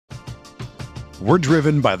We're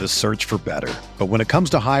driven by the search for better. But when it comes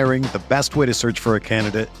to hiring, the best way to search for a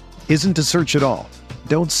candidate isn't to search at all.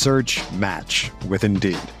 Don't search, match with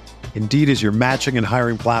Indeed. Indeed is your matching and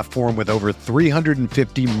hiring platform with over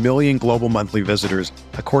 350 million global monthly visitors,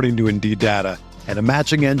 according to Indeed data, and a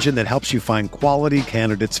matching engine that helps you find quality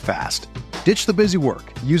candidates fast. Ditch the busy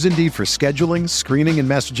work. Use Indeed for scheduling, screening, and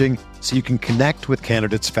messaging so you can connect with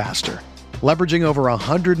candidates faster. Leveraging over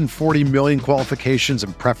 140 million qualifications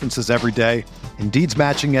and preferences every day, Indeed's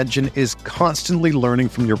matching engine is constantly learning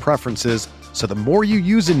from your preferences, so the more you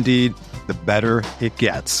use Indeed, the better it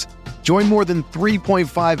gets. Join more than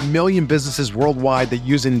 3.5 million businesses worldwide that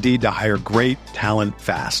use Indeed to hire great talent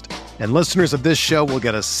fast. And listeners of this show will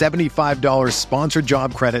get a $75 sponsored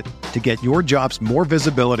job credit to get your jobs more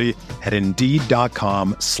visibility at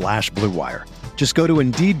Indeed.com/Blue Wire. Just go to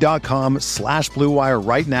Indeed.com/Blue Wire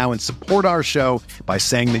right now and support our show by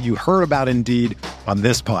saying that you heard about Indeed on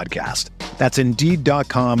this podcast. That's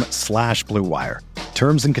Indeed.com/Blue Wire.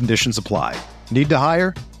 Terms and conditions apply. Need to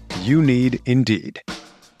hire? You need Indeed.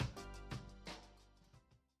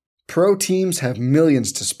 Pro teams have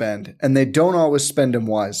millions to spend, and they don't always spend them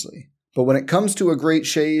wisely. But when it comes to a great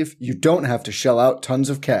shave, you don't have to shell out tons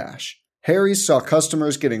of cash. Harry's saw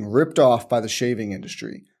customers getting ripped off by the shaving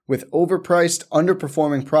industry with overpriced,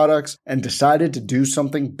 underperforming products and decided to do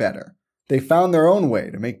something better. They found their own way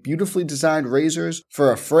to make beautifully designed razors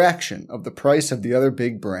for a fraction of the price of the other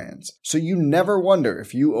big brands, so you never wonder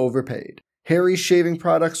if you overpaid. Harry's shaving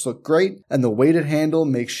products look great, and the weighted handle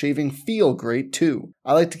makes shaving feel great too.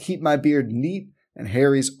 I like to keep my beard neat, and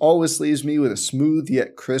Harry's always leaves me with a smooth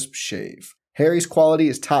yet crisp shave. Harry's quality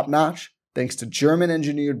is top-notch, thanks to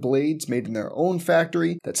German-engineered blades made in their own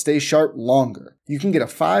factory that stay sharp longer. You can get a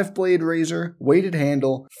 5-blade razor, weighted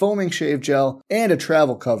handle, foaming shave gel, and a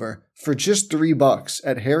travel cover for just $3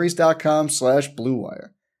 at harrys.com/Blue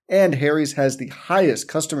Wire. And Harry's has the highest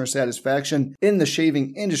customer satisfaction in the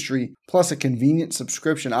shaving industry, plus a convenient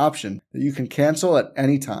subscription option that you can cancel at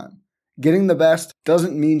any time. Getting the best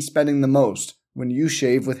doesn't mean spending the most when you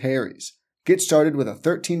shave with Harry's. Get started with a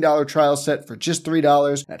 $13 trial set for just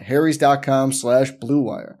 $3 at harrys.com/Blue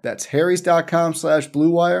Wire. That's harrys.com/Blue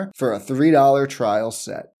Wire for a $3 trial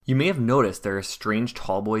set. You may have noticed there are strange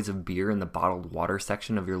tall boys of beer in the bottled water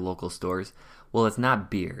section of your local stores. Well, it's not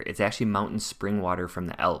beer. It's actually mountain spring water from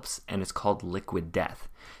the Alps, and it's called Liquid Death.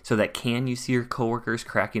 So that can you see your coworkers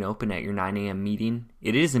cracking open at your 9 a.m. meeting?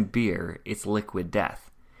 It isn't beer, it's Liquid Death.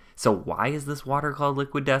 So why is this water called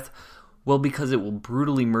Liquid Death? Well, because it will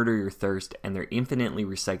brutally murder your thirst, and their infinitely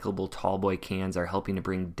recyclable tallboy cans are helping to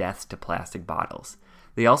bring death to plastic bottles.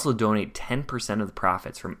 They also donate 10% of the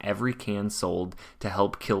profits from every can sold to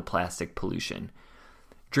help kill plastic pollution.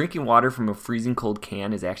 Drinking water from a freezing cold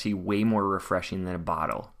can is actually way more refreshing than a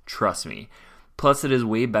bottle. Trust me. Plus, it is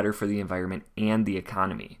way better for the environment and the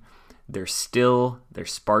economy. They're still, they're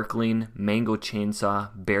sparkling, mango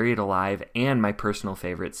chainsaw, buried alive, and my personal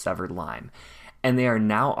favorite, severed lime. And they are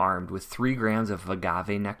now armed with 3 grams of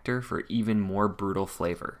agave nectar for even more brutal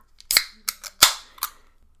flavor.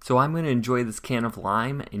 So I'm going to enjoy this can of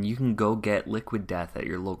lime, and you can go get Liquid Death at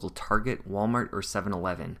your local Target, Walmart, or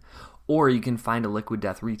 7-Eleven. Or you can find a Liquid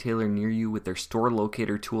Death retailer near you with their store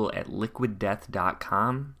locator tool at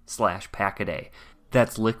liquiddeath.com/packaday.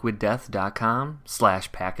 That's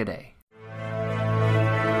liquiddeath.com/packaday.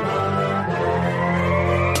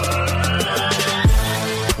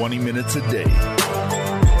 "20 minutes a day,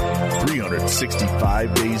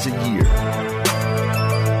 365 days a year.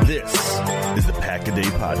 This is the Pack-A-Day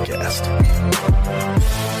Podcast.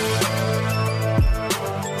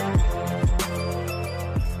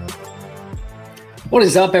 What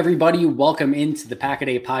is up, everybody? Welcome into the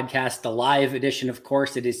Pack-A-Day Podcast, the live edition. Of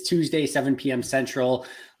course, it is Tuesday, 7 p.m. Central,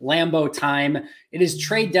 Lambeau time. It is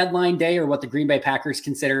trade deadline day, or what the Green Bay Packers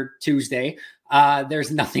consider Tuesday. There's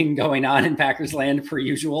nothing going on in Packers land per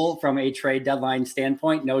usual from a trade deadline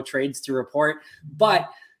standpoint. No trades to report, but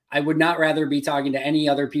I would not rather be talking to any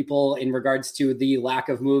other people in regards to the lack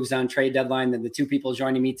of moves on trade deadline than the two people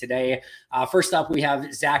joining me today. First up, we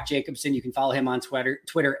have Zach Jacobson. You can follow him on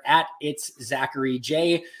Twitter at It's Zachary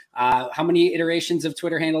J. How many iterations of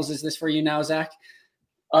Twitter handles is this for you now, Zach?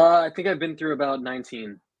 I think I've been through about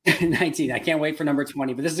 19. 19. I can't wait for number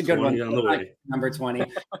 20, but this is a good one. On the way. Number 20.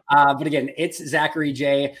 But again, it's Zachary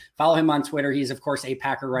J. Follow him on Twitter. He's, of course, a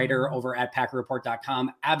Packer writer over at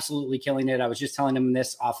PackerReport.com. Absolutely killing it. I was just telling him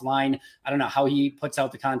this offline. I don't know how he puts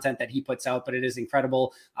out the content that he puts out, but it is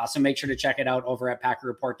incredible. So make sure to check it out over at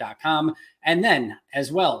PackerReport.com. And then,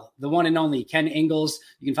 as well, the one and only Ken Ingalls.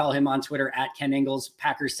 You can follow him on Twitter at Ken Ingalls,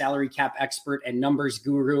 Packers salary cap expert and numbers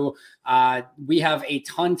guru. We have a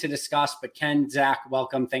ton to discuss, but Ken, Zach,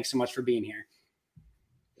 welcome. Thanks so much for being here.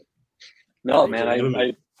 No, man,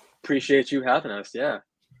 I appreciate you having us. Yeah.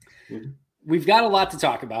 We've got a lot to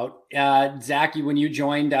talk about. Zach, when you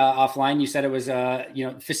joined offline, you said it was,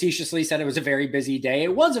 facetiously said it was a very busy day.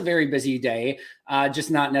 It was a very busy day, just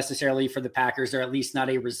not necessarily for the Packers, or at least not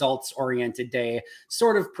a results-oriented day,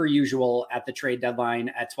 sort of per usual at the trade deadline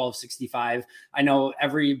at 12:65. I know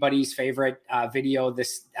everybody's favorite video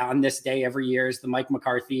on this day every year is the Mike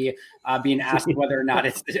McCarthy being asked whether or not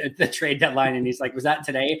it's the trade deadline, and he's like, "Was that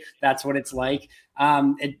today?" That's what it's like.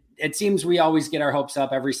 It seems we always get our hopes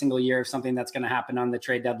up every single year of something that's going to happen on the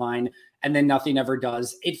trade deadline, and then nothing ever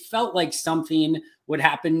does. It felt like something would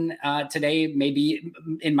happen today, maybe,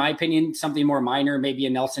 in my opinion, something more minor, maybe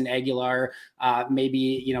a Nelson Aguilar,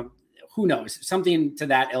 maybe, who knows, something to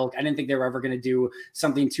that ilk. I didn't think they were ever going to do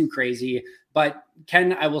something too crazy. But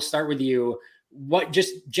Ken, I will start with you. What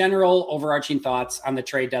just general overarching thoughts on the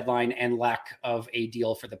trade deadline and lack of a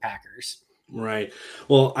deal for the Packers? Right.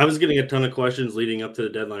 Well, I was getting a ton of questions leading up to the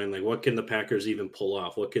deadline, like what can the Packers even pull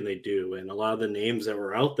off? What can they do? And a lot of the names that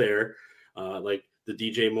were out there, like the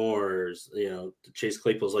DJ Moores, the Chase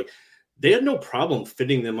Claypools, like they had no problem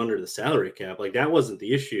fitting them under the salary cap. Like that wasn't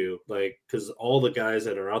the issue. Like, because all the guys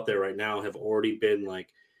that are out there right now have already been like,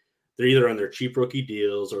 they're either on their cheap rookie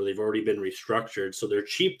deals or they've already been restructured. So they're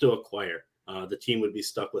cheap to acquire. The team would be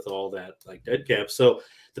stuck with all that like dead cap. So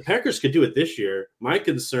the Packers could do it this year. My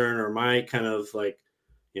concern, or my kind of like,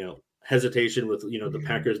 hesitation with, the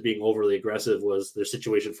Packers being overly aggressive was their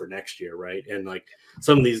situation for next year. Right. And like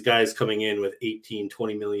some of these guys coming in with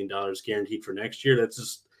 $18-20 million guaranteed for next year, that's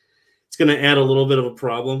just, it's going to add a little bit of a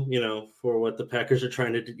problem, for what the Packers are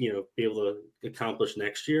trying to, be able to accomplish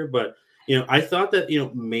next year. But, I thought that,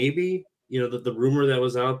 maybe, the rumor that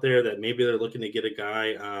was out there that maybe they're looking to get a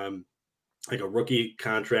guy, like a rookie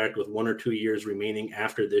contract with 1 or 2 years remaining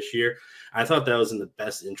after this year. I thought that was in the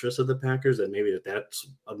best interest of the Packers, that maybe that's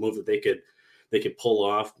a move that they could pull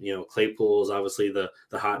off. Claypool is obviously the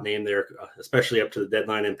hot name there, especially up to the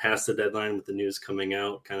deadline and past the deadline with the news coming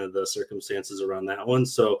out, kind of the circumstances around that one.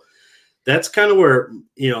 So that's kind of where,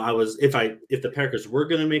 I was, if the Packers were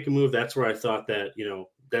going to make a move, that's where I thought that,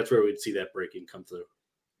 that's where we'd see that breaking come through.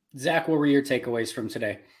 Zach, what were your takeaways from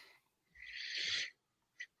today?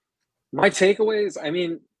 My takeaways,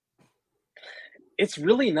 it's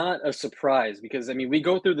really not a surprise because, we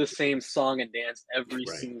go through the same song and dance every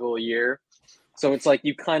single year. So it's like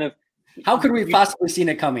you kind of... How could we have possibly seen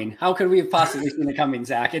it coming? How could we have possibly seen it coming,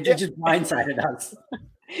 Zach? It just blindsided us.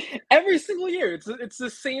 Every single year, it's the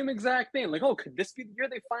same exact thing. Like, oh, could this be the year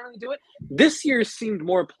they finally do it? This year seemed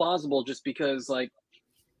more plausible just because, like,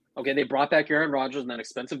 okay, they brought back Aaron Rodgers in that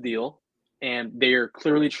expensive deal. And they're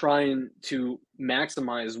clearly trying to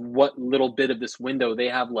maximize what little bit of this window they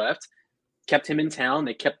have left. Kept him in town.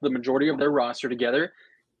 They kept the majority of their roster together.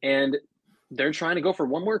 And they're trying to go for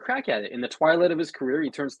one more crack at it. In the twilight of his career, he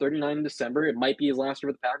turns 39 in December. It might be his last year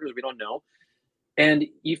with the Packers. We don't know. And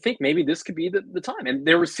you think maybe this could be the time. And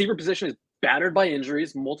their receiver position is battered by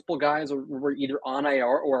injuries. Multiple guys were either on IR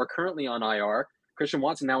or are currently on IR. Christian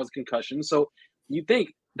Watson now has a concussion. So you think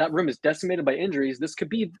that room is decimated by injuries. This could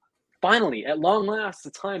be... finally, at long last, the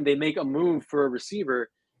time they make a move for a receiver,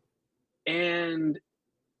 and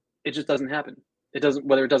it just doesn't happen.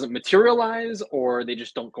 Whether it doesn't materialize or they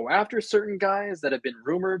just don't go after certain guys that have been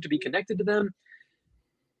rumored to be connected to them.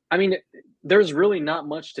 There's really not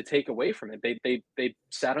much to take away from it. They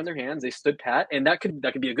sat on their hands, they stood pat, and that could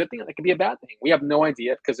be a good thing. That could be a bad thing. We have no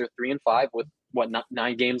idea because they're 3-5 with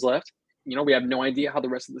 9 games left. We have no idea how the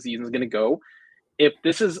rest of the season is going to go. If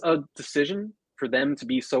this is a decision for them to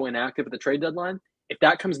be so inactive at the trade deadline, if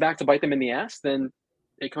that comes back to bite them in the ass, then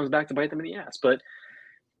it comes back to bite them in the ass. But,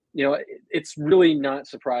 it's really not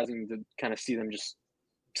surprising to kind of see them just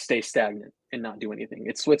stay stagnant and not do anything.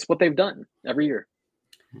 It's what they've done every year.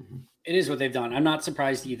 It is what they've done. I'm not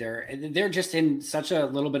surprised either. They're just in such a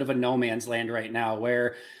little bit of a no man's land right now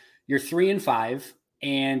where you're 3-5.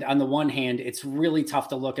 And on the one hand, it's really tough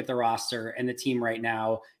to look at the roster and the team right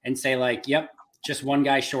now and say like, yep, just one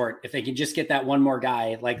guy short. If they can just get that one more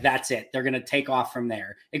guy, like that's it. They're going to take off from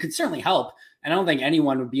there. It could certainly help. And I don't think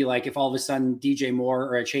anyone would be like, if all of a sudden DJ Moore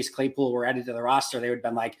or a Chase Claypool were added to the roster, they would have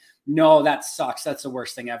been like, no, that sucks. That's the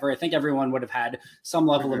worst thing ever. I think everyone would have had some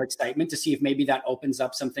level of excitement to see if maybe that opens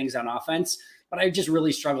up some things on offense. But I just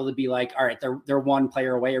really struggle to be like, all right, they're one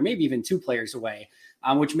player away or maybe even 2 players away,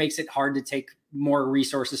 which makes it hard to take more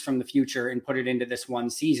resources from the future and put it into this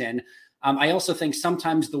one season. I also think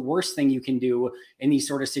sometimes the worst thing you can do in these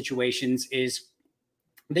sort of situations is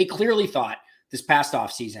they clearly thought this past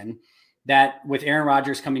offseason that with Aaron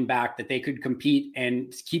Rodgers coming back, that they could compete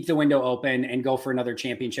and keep the window open and go for another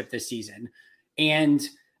championship this season. And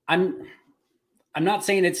I'm not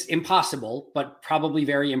saying it's impossible, but probably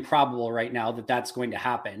very improbable right now that that's going to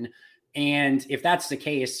happen. And if that's the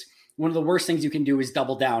case, one of the worst things you can do is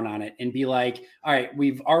double down on it and be like, all right,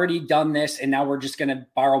 we've already done this, and now we're just going to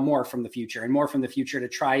borrow more from the future and more from the future to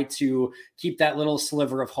try to keep that little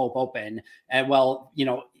sliver of hope open. And well,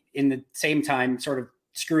 in the same time, sort of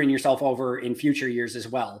screwing yourself over in future years as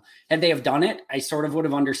well. Had they have done it, I sort of would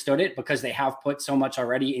have understood it, because they have put so much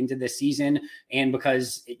already into this season, and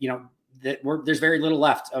because, there's very little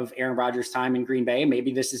left of Aaron Rodgers' time in Green Bay.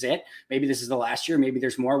 Maybe this is it. Maybe this is the last year. Maybe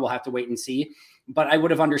there's more. We'll have to wait and see. But I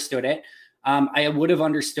would have understood it. I would have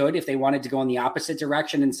understood if they wanted to go in the opposite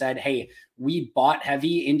direction and said, hey, we bought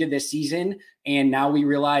heavy into this season, and now we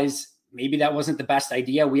realize maybe that wasn't the best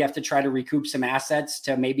idea. We have to try to recoup some assets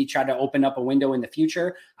to maybe try to open up a window in the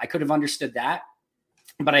future. I could have understood that.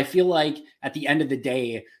 But I feel like at the end of the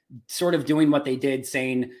day, sort of doing what they did,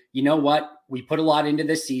 saying, you know what, we put a lot into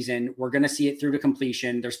this season. We're going to see it through to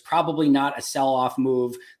completion. There's probably not a sell-off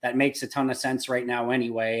move that makes a ton of sense right now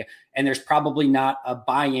anyway. And there's probably not a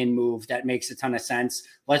buy-in move that makes a ton of sense.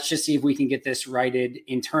 Let's just see if we can get this righted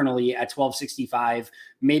internally at 1265.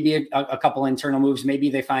 Maybe a couple internal moves. Maybe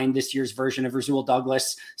they find this year's version of Rasul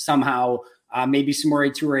Douglas somehow. Maybe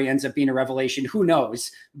Samori Toure ends up being a revelation. Who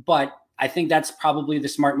knows? But I think that's probably the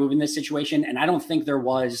smart move in this situation. And I don't think there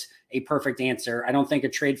was a perfect answer. I don't think a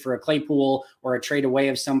trade for a Claypool or a trade away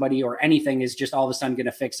of somebody or anything is just all of a sudden going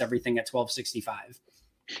to fix everything at 1265.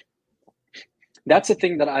 That's the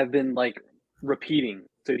thing that I've been repeating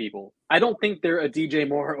to people. I don't think they're a DJ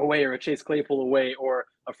Moore away or a Chase Claypool away or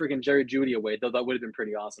a freaking Jerry Jeudy away, though that would have been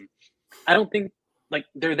pretty awesome. I don't think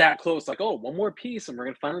they're that close, one more piece and we're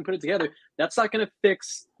going to finally put it together. That's not going to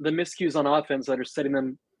fix the miscues on offense that are setting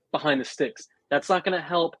them behind the sticks. That's not going to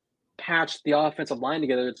help patch the offensive line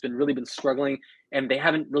together. It's really been struggling, and they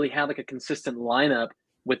haven't really had a consistent lineup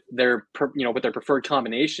with their preferred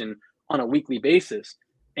combination on a weekly basis.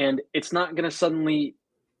 And it's not going to suddenly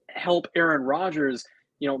help Aaron Rodgers,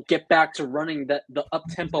 get back to running the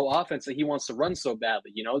up-tempo offense that he wants to run so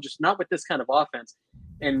badly, just not with this kind of offense.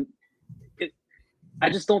 And I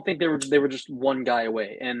just don't think they were just one guy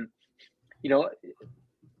away. And,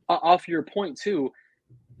 off your point too,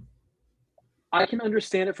 I can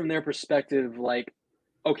understand it from their perspective.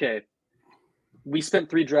 Okay, we spent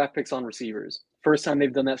 3 draft picks on receivers. First time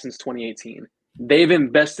they've done that since 2018. They've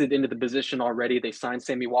invested into the position already. They signed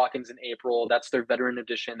Sammy Watkins in April. That's their veteran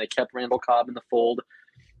addition. They kept Randall Cobb in the fold.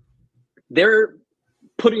 They're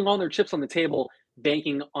putting all their chips on the table,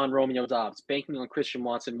 banking on Romeo Doubs, banking on Christian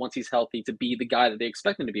Watson once he's healthy to be the guy that they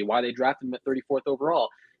expect him to be, why they drafted him at 34th overall.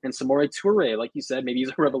 And Samori Toure, like you said, maybe he's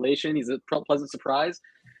a revelation. He's a pleasant surprise.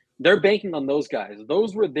 They're banking on those guys.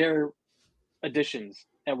 Those were their additions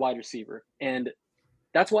at wide receiver. And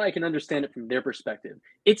that's why I can understand it from their perspective.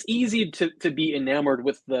 It's easy to be enamored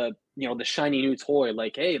with the shiny new toy.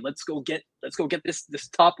 Hey, let's go get this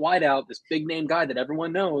top wideout, this big name guy that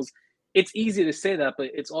everyone knows. It's easy to say that,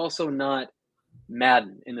 but it's also not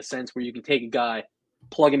Madden in the sense where you can take a guy,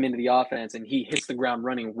 plug him into the offense, and he hits the ground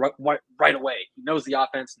running right away. He knows the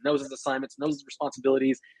offense, knows his assignments, knows his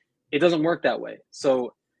responsibilities. It doesn't work that way.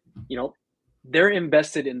 So, they're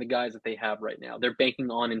invested in the guys that they have right now. They're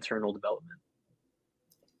banking on internal development.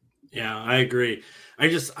 Yeah, I agree.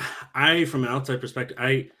 I from an outside perspective,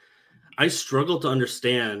 I struggle to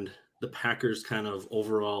understand the Packers' kind of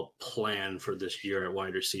overall plan for this year at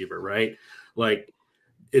wide receiver, right?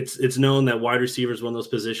 It's known that wide receiver is one of those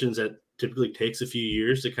positions that typically takes a few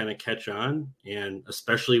years to kind of catch on. And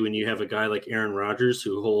especially when you have a guy like Aaron Rodgers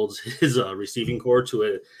who holds his receiving core to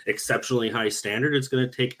an exceptionally high standard, it's going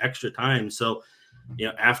to take extra time. So,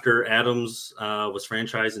 after Adams was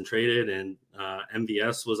franchised and traded and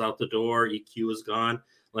MVS was out the door, EQ was gone,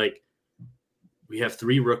 we have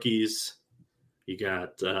 3 rookies. You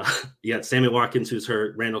got Sammy Watkins, who's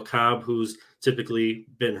hurt, Randall Cobb, who's typically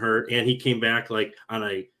been hurt, and he came back on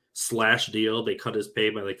a slash deal. They cut his pay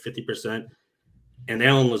by 50%, and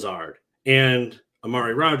Alan Lazard and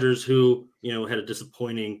Amari Rodgers, who had a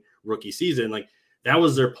disappointing rookie season. That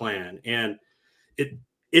was their plan. And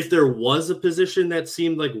if there was a position that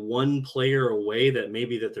seemed like one player away, that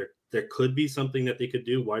maybe that there could be something that they could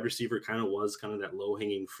do, wide receiver kind of that low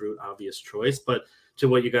hanging fruit, obvious choice. But to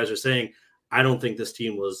what you guys are saying, I don't think this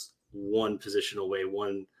team was one position away,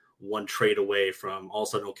 one trade away from all of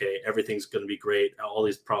a sudden, okay, everything's going to be great. All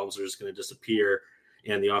these problems are just going to disappear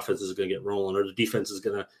and the offense is going to get rolling, or the defense is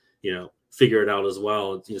going to, figure it out as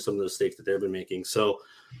well. Some of the mistakes that they've been making. So,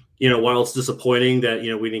 while it's disappointing that,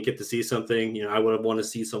 we didn't get to see something, I would have wanted to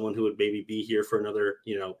see someone who would maybe be here for another,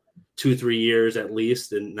 2-3 years at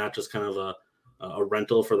least, and not just kind of a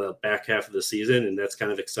rental for the back half of the season, and that's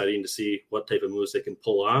kind of exciting to see what type of moves they can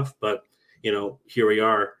pull off. But, here we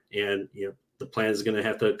are, and, the plan is going to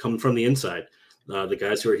have to come from the inside. The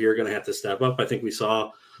guys who are here are going to have to step up. I think we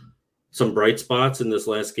saw some bright spots in this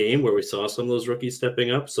last game where we saw some of those rookies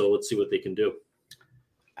stepping up. So let's see what they can do.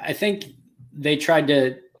 I think they tried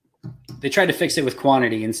to fix it with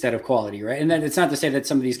quantity instead of quality, right? And then it's not to say that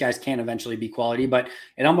some of these guys can't eventually be quality, but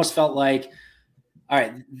it almost felt like, all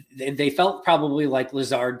right, they felt probably like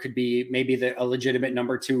Lazard could be maybe a legitimate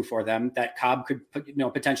number 2 for them, that Cobb could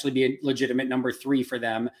potentially be a legitimate number 3 for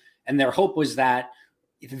them. And their hope was that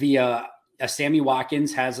via Sammy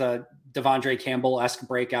Watkins has a Devondre Campbell-esque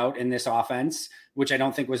breakout in this offense, which I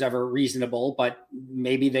don't think was ever reasonable, but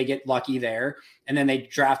maybe they get lucky there. And then they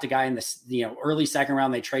draft a guy in this, early second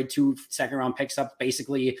round. They trade 2 second round picks up,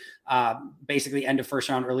 basically end of first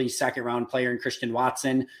round, early second round player in Christian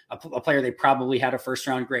Watson, a player they probably had a first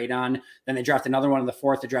round grade on. Then they draft another one in the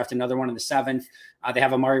 4th. They draft another one in the 7th. They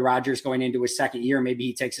have Amari Rodgers going into his second year. Maybe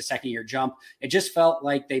he takes a second year jump. It just felt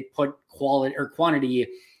like they put quality or quantity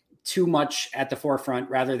too much at the forefront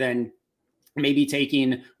rather than maybe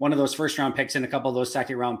taking one of those first round picks and a couple of those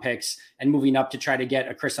second round picks and moving up to try to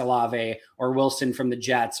get a Chris Olave or Wilson from the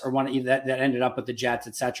Jets, or one that ended up with the Jets,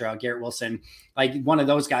 etc. Garrett Wilson, like one of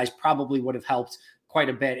those guys probably would have helped quite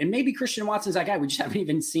a bit. And maybe Christian Watson's that guy. We just haven't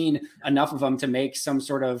even seen enough of him to make some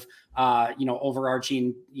sort of,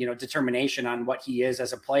 overarching, determination on what he is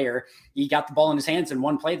as a player. He got the ball in his hands in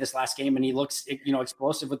one play this last game, and he looks,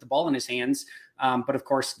 explosive with the ball in his hands. But of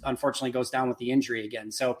course, unfortunately goes down with the injury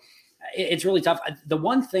again. So it's really tough. The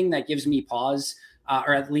one thing that gives me pause,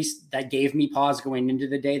 or at least that gave me pause going into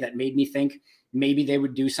the day, that made me think maybe they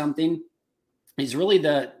would do something, is really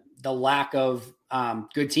the lack of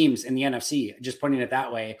good teams in the NFC, just putting it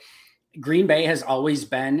that way. Green Bay has always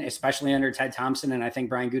been, especially under Ted Thompson, and I think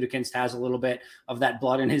Brian Gutekunst has a little bit of that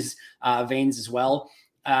blood in his veins as well.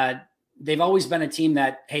 They've always been a team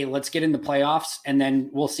that, hey, let's get in the playoffs and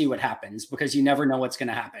then we'll see what happens, because you never know what's going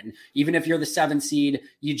to happen. Even if you're the 7th seed,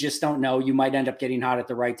 you just don't know. You might end up getting hot at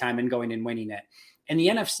the right time and going and winning it. And the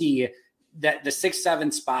NFC, that the 6th,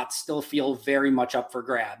 7th spots still feel very much up for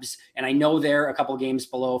grabs. And I know they're a couple games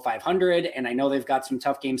below 500, and I know they've got some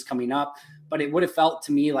tough games coming up, but it would have felt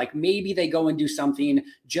to me like maybe they go and do something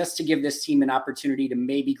just to give this team an opportunity to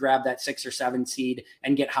maybe grab that 6 or 7 seed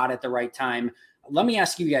and get hot at the right time. Let me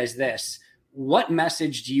ask you guys this. What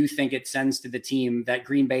message do you think it sends to the team that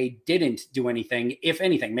Green Bay didn't do anything, if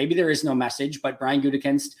anything? Maybe there is no message, but Brian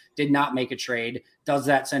Gutekunst did not make a trade. Does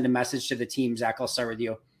that send a message to the team? Zach, I'll start with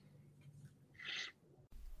you.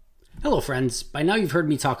 Hello, friends. By now you've heard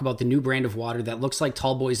me talk about the new brand of water that looks like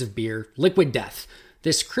tall boys of beer, Liquid Death.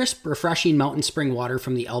 This crisp, refreshing mountain spring water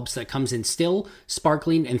from the Alps that comes in still,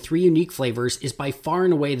 sparkling, and 3 unique flavors is by far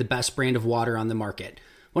and away the best brand of water on the market.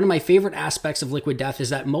 One of my favorite aspects of Liquid Death is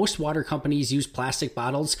that most water companies use plastic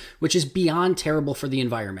bottles, which is beyond terrible for the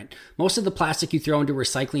environment. Most of the plastic you throw into a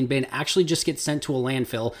recycling bin actually just gets sent to a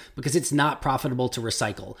landfill because it's not profitable to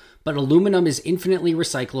recycle. But aluminum is infinitely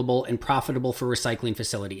recyclable and profitable for recycling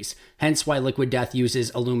facilities, hence why Liquid Death uses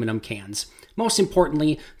aluminum cans. Most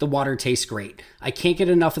importantly, the water tastes great. I can't get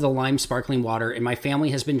enough of the lime sparkling water, and my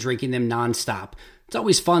family has been drinking them nonstop. It's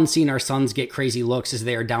always fun seeing our sons get crazy looks as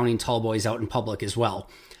they are downing tall boys out in public as well.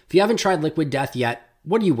 If you haven't tried Liquid Death yet,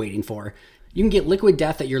 what are you waiting for? You can get Liquid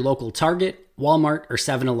Death at your local Target, Walmart, or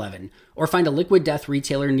 7-Eleven, or find a Liquid Death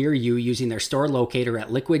retailer near you using their store locator at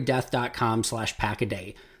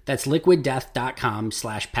liquiddeath.com/packaday. That's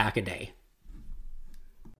liquiddeath.com/packaday.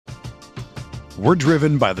 We're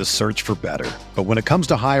driven by the search for better. But when it comes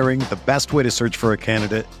to hiring, the best way to search for a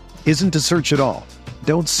candidate isn't to search at all.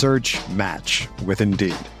 Don't search, match with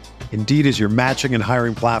Indeed. Indeed is your matching and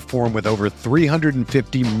hiring platform with over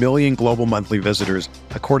 350 million global monthly visitors,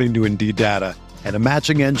 according to Indeed data, and a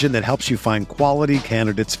matching engine that helps you find quality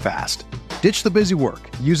candidates fast. Ditch the busy work.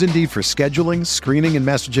 Use Indeed for scheduling, screening, and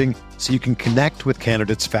messaging so you can connect with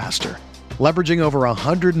candidates faster. Leveraging over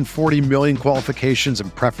 140 million qualifications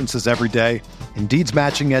and preferences every day, Indeed's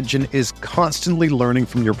matching engine is constantly learning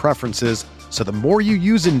from your preferences, so the more you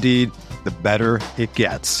use Indeed, the better it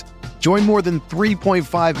gets. Join more than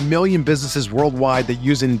 3.5 million businesses worldwide that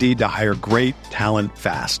use Indeed to hire great talent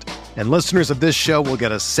fast. And listeners of this show will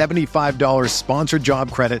get a $75 sponsored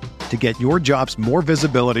job credit to get your jobs more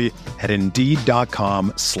visibility at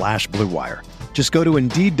Indeed.com/Blue Wire. Just go to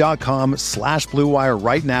Indeed.com/Blue Wire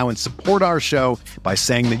right now and support our show by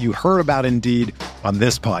saying that you heard about Indeed on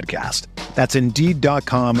this podcast. That's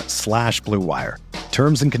Indeed.com/Blue Wire.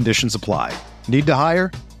 Terms and conditions apply. Need to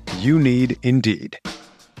hire? You need Indeed.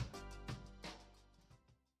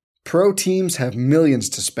 Pro teams have millions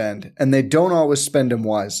to spend, and they don't always spend them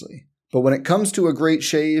wisely. But when it comes to a great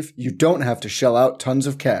shave, you don't have to shell out tons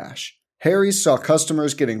of cash. Harry's saw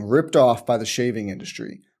customers getting ripped off by the shaving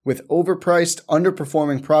industry with overpriced,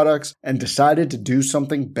 underperforming products and decided to do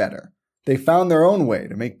something better. They found their own way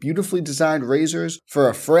to make beautifully designed razors for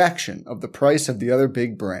a fraction of the price of the other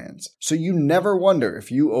big brands, so you never wonder if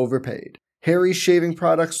you overpaid. Harry's shaving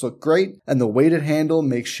products look great, and the weighted handle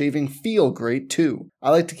makes shaving feel great too. I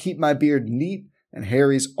like to keep my beard neat, and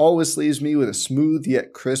Harry's always leaves me with a smooth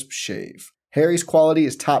yet crisp shave. Harry's quality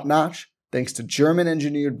is top-notch, thanks to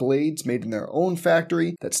German-engineered blades made in their own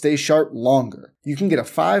factory that stay sharp longer. You can get a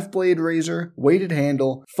 5-blade razor, weighted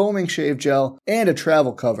handle, foaming shave gel, and a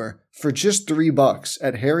travel cover for just $3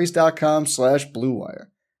 at harrys.com/bluewire.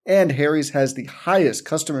 And Harry's has the highest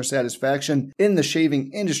customer satisfaction in the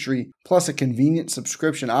shaving industry, plus a convenient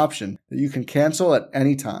subscription option that you can cancel at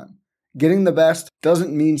any time. Getting the best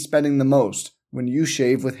doesn't mean spending the most when you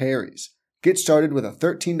shave with Harry's. Get started with a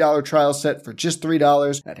 $13 trial set for just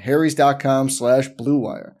 $3 at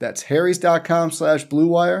harrys.com/bluewire. That's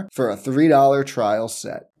harrys.com/bluewire for a $3 trial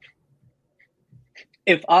set.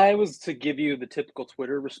 If I was to give you the typical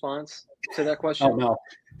Twitter response to that question, Oh, no.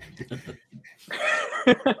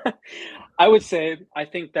 I would say I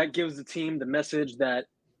think that gives the team the message that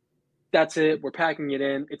that's it. We're packing it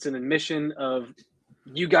in. It's an admission of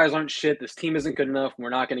you guys aren't shit. This team isn't good enough. We're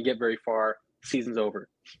not going to get very far. Season's over.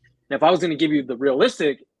 Now, if I was going to give you the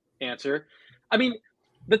realistic answer, I mean,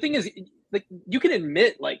 the thing is, like, you can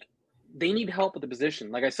admit, like, they need help with the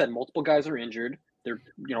position. Like I said, multiple guys are injured. They're,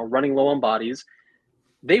 running low on bodies.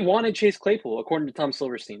 They wanted Chase Claypool, according to Tom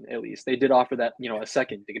Silverstein, at least. They did offer that, a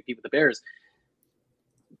second to compete with the Bears.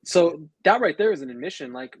 So that right there is an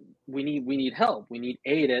admission, like, we need help. We need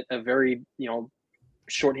aid at a very,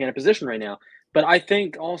 shorthanded position right now. But I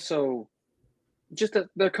think also just that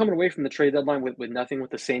they're coming away from the trade deadline with nothing,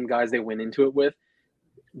 with the same guys they went into it with.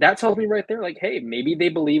 That tells me right there, like, hey, maybe they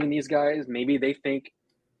believe in these guys. Maybe they think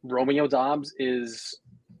Romeo Doubs is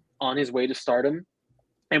on his way to stardom.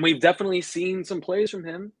 And we've definitely seen some plays from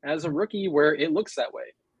him as a rookie where it looks that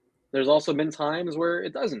way. There's also been times where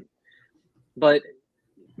it doesn't. But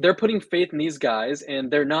they're putting faith in these guys, and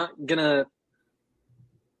they're not going to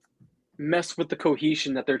mess with the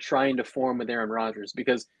cohesion that they're trying to form with Aaron Rodgers.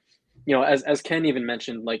 Because, as Ken even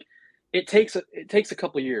mentioned, like, it takes a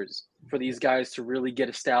couple of years for these guys to really get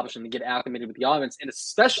established and to get acclimated with the offense. And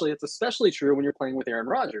it's especially true when you're playing with Aaron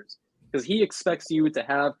Rodgers, because he expects you to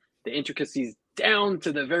have the intricacies down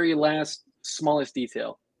to the very last smallest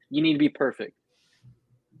detail. You need to be perfect.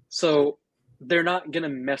 So they're not going to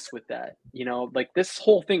mess with that. Like, this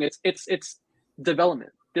whole thing, it's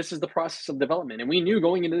development. This is the process of development. And we knew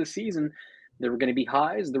going into the season, there were going to be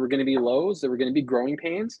highs, there were going to be lows, there were going to be growing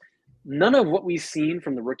pains. None of what we've seen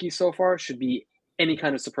from the rookies so far should be any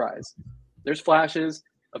kind of surprise. There's flashes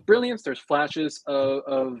of brilliance. There's flashes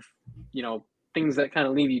of things that kind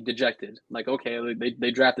of leave you dejected. Like, okay,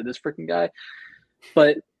 they drafted this freaking guy.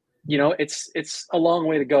 But, it's a long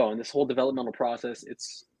way to go. And this whole developmental process,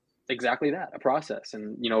 it's exactly that, a process.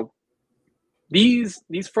 And, these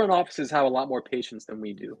front offices have a lot more patience than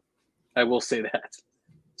we do. I will say that.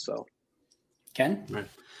 So, Ken? Right.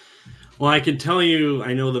 Well, I can tell you,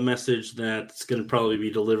 I know the message that's going to probably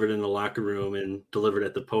be delivered in the locker room and delivered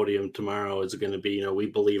at the podium tomorrow is going to be, we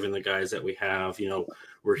believe in the guys that we have.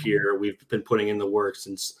 We're here. We've been putting in the work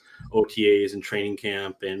since OTAs and training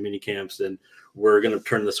camp and mini camps, and we're going to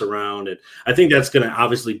turn this around. And I think that's going to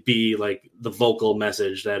obviously be like the vocal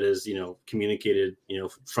message that is, communicated,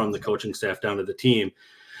 from the coaching staff down to the team.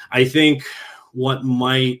 I think what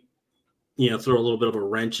might, throw a little bit of a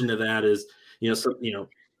wrench into that is,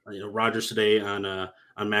 Rogers today on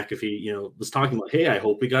McAfee, was talking about, hey, I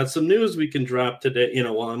hope we got some news we can drop today,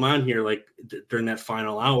 while I'm on here, like during that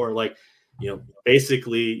final hour, like,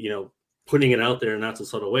 basically, putting it out there in not so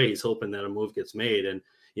subtle way. He's hoping that a move gets made. And,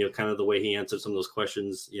 kind of the way he answered some of those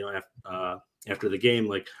questions, after the game,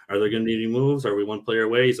 like, are there going to be any moves? Are we one player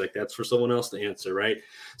away? He's like, that's for someone else to answer. Right.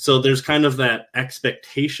 So there's kind of that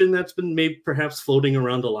expectation that's been maybe perhaps floating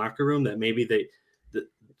around the locker room that maybe the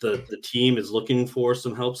team is looking for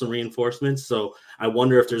some help, some reinforcements. So I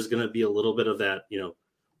wonder if there's going to be a little bit of that,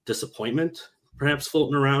 disappointment perhaps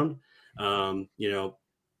floating around, and,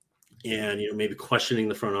 maybe questioning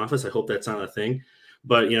the front office. I hope that's not a thing,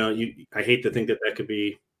 but, I hate to think that could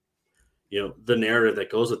be, the narrative that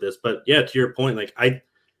goes with this. But yeah, to your point, like, I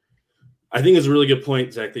think it's a really good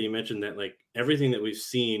point, Zach, that you mentioned that, like, everything that we've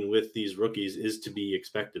seen with these rookies is to be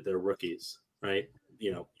expected. They're rookies, right?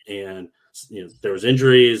 And there was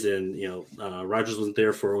injuries, and Rodgers wasn't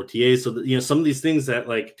there for OTAs, so some of these things that,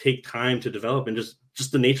 like, take time to develop, and just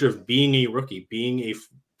just the nature of being a rookie, being a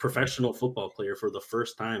professional football player for the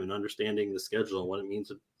first time and understanding the schedule and what it means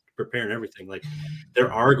to prepare and everything. Like,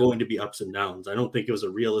 there are going to be ups and downs. I don't think it was a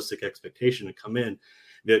realistic expectation to come in,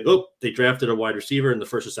 be like, oh, they drafted a wide receiver in the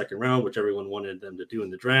first or second round, which everyone wanted them to do in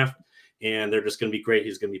the draft, and they're just going to be great.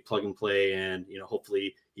 He's going to be plug and play, and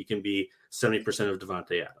hopefully he can be 70% of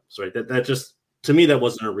Devontae Adams, right? That just, to me, that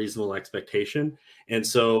wasn't a reasonable expectation. And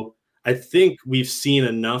so I think we've seen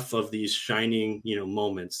enough of these shining,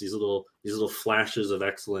 moments, these little flashes of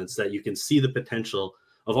excellence, that you can see the potential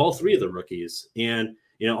of all three of the rookies. And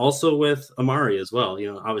also with Amari as well.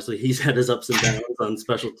 Obviously he's had his ups and downs on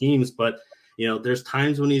special teams, but there's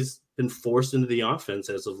times when he's been forced into the offense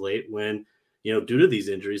as of late when, due to these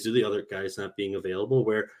injuries, due to the other guys not being available,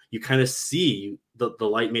 where you kind of see the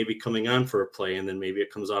light maybe coming on for a play, and then maybe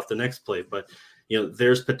it comes off the next play. But,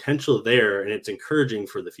 there's potential there, and it's encouraging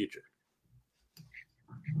for the future.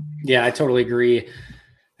 Yeah, I totally agree.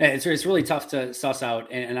 It's really tough to suss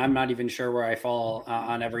out, and I'm not even sure where I fall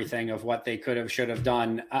on everything of what they could have, should have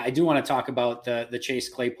done. I do want to talk about the Chase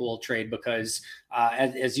Claypool trade because,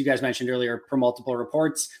 as you guys mentioned earlier, per multiple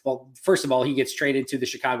reports, well, first of all, he gets traded to the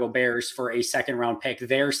Chicago Bears for a second-round pick,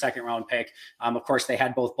 their second-round pick. Of course, they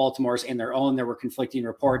had both Baltimore's and their own. There were conflicting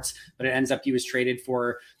reports, but it ends up he was traded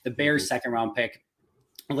for the Bears' second-round pick.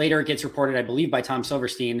 Later, it gets reported, I believe, by Tom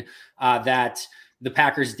Silverstein that the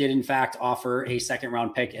Packers did, in fact, offer a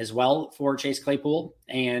second-round pick as well for Chase Claypool,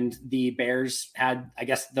 and the Bears had, I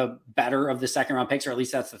guess, the better of the second-round picks, or at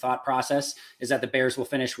least that's the thought process, is that the Bears will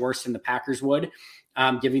finish worse than the Packers would,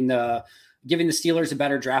 giving the Steelers a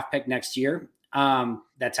better draft pick next year.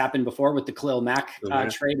 That's happened before with the Khalil Mack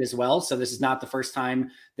trade as well, so this is not the first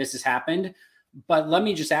time this has happened. But let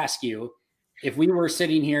me just ask you, if we were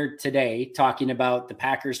sitting here today talking about the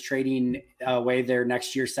Packers trading away their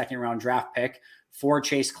next year's second-round draft pick for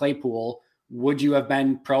Chase Claypool, would you have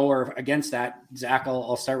been pro or against that? Zach,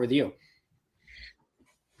 I'll start with you.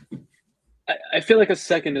 I feel like a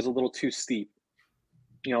second is a little too steep,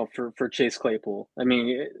 for Chase Claypool. I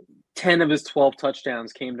mean, 10 of his 12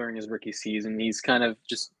 touchdowns came during his rookie season. He's kind of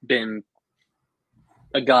just been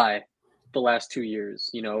a guy the last 2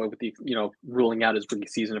 years, with the, ruling out his rookie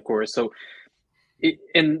season, of course. So, the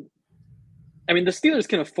Steelers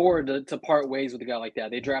can afford to part ways with a guy like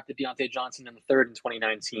that. They drafted Deontay Johnson in the third in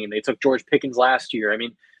 2019. They took George Pickens last year.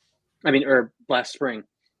 Or last spring.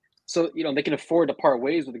 So, they can afford to part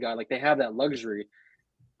ways with a guy. Like, they have that luxury.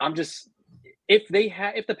 If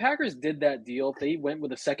the Packers did that deal, if they went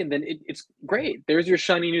with a second, then it's great. There's your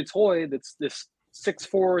shiny new toy. That's this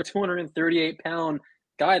 6'4", 238-pound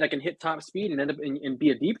guy that can hit top speed and end up and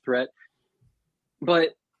be a deep threat. But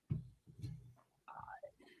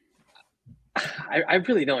I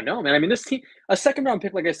really don't know, man. This team, a second-round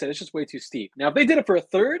pick, like I said, it's just way too steep. Now, if they did it for a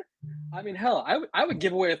third, hell, I would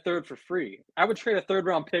give away a third for free. I would trade a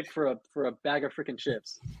third-round pick for a bag of freaking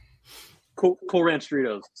chips. Cool Ranch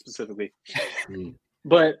Doritos, specifically.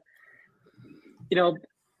 But,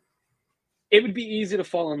 it would be easy to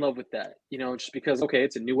fall in love with that, just because, okay,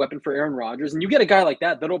 it's a new weapon for Aaron Rodgers. And you get a guy like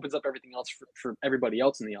that opens up everything else for everybody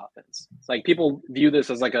else in the offense. It's like, people view this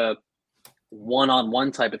as like a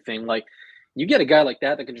one-on-one type of thing. Like, you get a guy like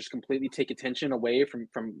that can just completely take attention away from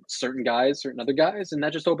certain other guys, and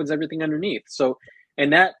that just opens everything underneath. So,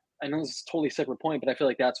 and that, I know this is a totally separate point, but I feel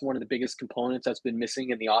like that's one of the biggest components that's been missing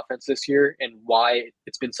in the offense this year, and why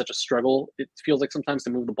it's been such a struggle. It feels like sometimes to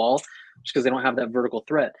move the ball, just because they don't have that vertical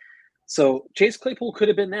threat. So Chase Claypool could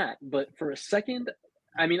have been that, but for a second,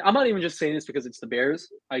 I'm not even just saying this because it's the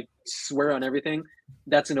Bears. I swear on everything,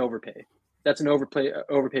 that's an overpay. That's an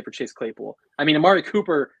overpay for Chase Claypool. Amari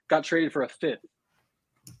Cooper got traded for a fifth.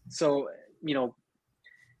 So,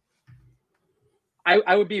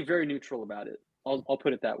 I would be very neutral about it. I'll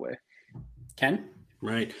put it that way. Ken?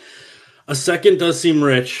 Right. A second does seem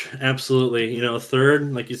rich. Absolutely. A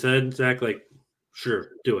third, like you said, Zach, like, sure,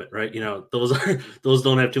 do it. Right. Those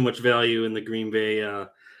don't have too much value in the Green Bay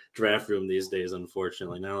draft room these days,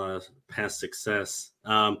 unfortunately. Now, past success.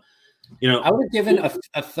 I would have given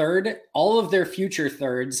a third, all of their future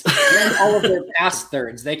thirds, and all of their past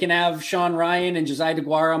thirds. They can have Sean Ryan and Josiah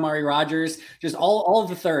DeGuara, Amari Rodgers, just all of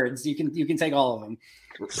the thirds. You can take all of them.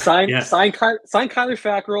 Sign Kyler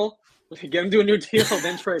Fackrell, get him to a new deal,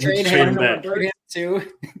 then trade him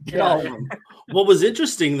too. Get all of them. What was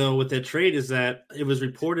interesting though with that trade is that it was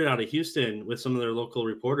reported out of Houston with some of their local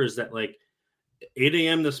reporters that like 8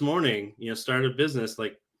 a.m. this morning, start of business,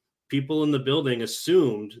 like, people in the building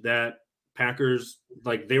assumed that Packers,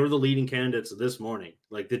 like, they were the leading candidates this morning.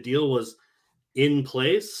 Like, the deal was in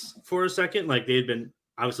place for a second. Like, they had been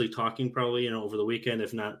obviously talking probably, over the weekend,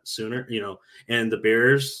 if not sooner, and the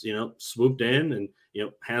Bears, swooped in, and,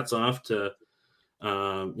 hats off to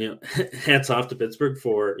hats off to Pittsburgh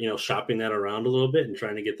for, shopping that around a little bit and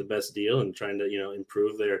trying to get the best deal and trying to,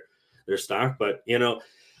 improve their stock. But,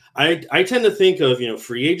 I tend to think of,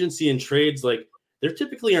 free agency and trades, like there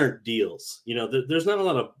typically aren't deals, there's not a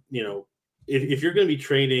lot of, if you're going to be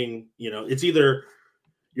trading, it's either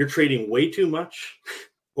you're trading way too much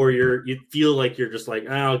or you feel like you're just like,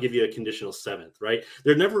 I'll give you a conditional 7th, right?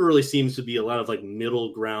 There never really seems to be a lot of like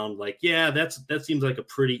middle ground, like, yeah, that seems like a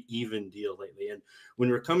pretty even deal lately. And when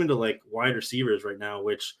we're coming to like wide receivers right now,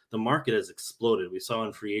 which the market has exploded, we saw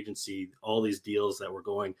in free agency, all these deals that were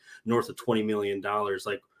going north of $20 million,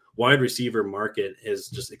 like wide receiver market has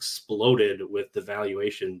just exploded with the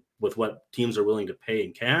valuation, with what teams are willing to pay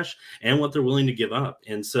in cash and what they're willing to give up.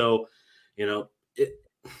 And so,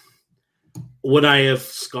 would I have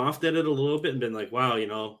scoffed at it a little bit and been like,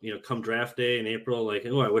 wow, come draft day in April, like,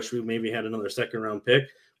 oh, I wish we maybe had another 2nd round pick?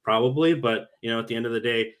 Probably. But, at the end of the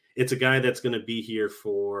day, it's a guy that's going to be here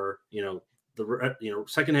for, the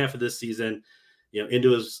second half of this season,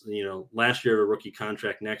 into his, last year of a rookie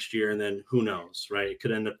contract next year. And then who knows, right? It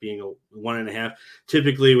could end up being a 1.5.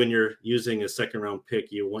 Typically, when you're using a 2nd round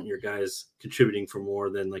pick, you want your guys contributing for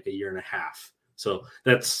more than like a year and a half. So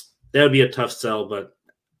that would be a tough sell, but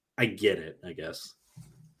I get it, I guess.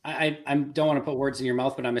 I don't want to put words in your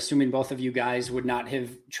mouth, but I'm assuming both of you guys would not have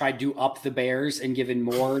tried to up the Bears and given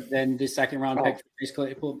more than the 2nd round pick for Chase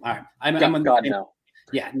Claypool. All right.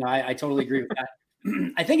 I totally agree with that.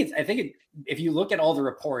 I think if you look at all the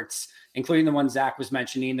reports, including the one Zach was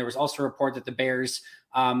mentioning, there was also a report that the Bears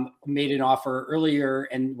made an offer earlier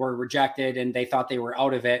and were rejected, and they thought they were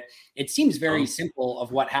out of it. It seems very simple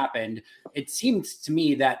of what happened. It seems to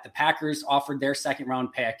me that the Packers offered their 2nd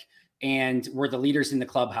round pick and were the leaders in the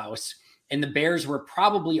clubhouse, and the Bears were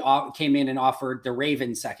probably came in and offered the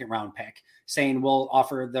Ravens 2nd round pick, saying we'll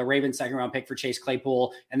offer the Ravens 2nd round pick for Chase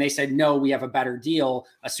Claypool. And they said, no, we have a better deal,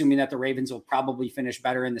 assuming that the Ravens will probably finish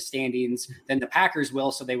better in the standings than the Packers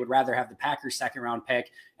will. So they would rather have the Packers 2nd round pick.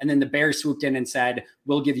 And then the Bears swooped in and said,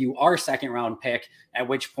 we'll give you our 2nd round pick, at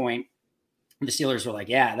which point the Steelers were like,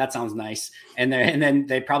 yeah, that sounds nice. And then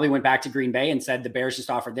they probably went back to Green Bay and said, the Bears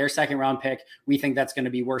just offered their 2nd round pick. We think that's going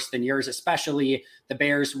to be worse than yours, especially the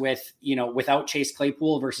Bears with, without Chase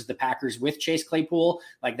Claypool versus the Packers with Chase Claypool.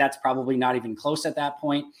 Like that's probably not even close at that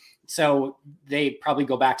point. So they probably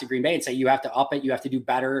go back to Green Bay and say, you have to up it. You have to do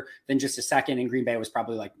better than just a 2nd. And Green Bay was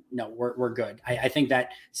probably like, no, we're good. I think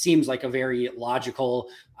that seems like a very logical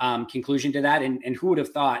conclusion to that. And who would have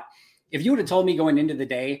thought, if you would have told me going into the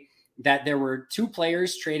day that there were 2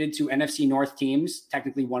 players traded to NFC North teams.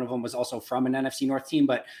 Technically, one of them was also from an NFC North team,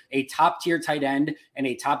 but a top-tier tight end and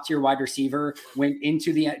a top-tier wide receiver went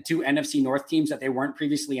into the 2 NFC North teams that they weren't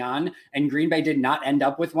previously on, and Green Bay did not end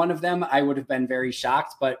up with one of them. I would have been very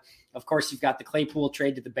shocked, but of course, you've got the Claypool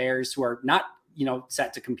trade to the Bears, who are not,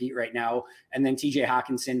 set to compete right now, and then TJ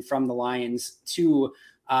Hawkinson from the Lions to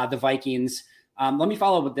the Vikings. Let me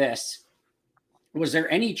follow up with this. Was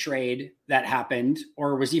there any trade that happened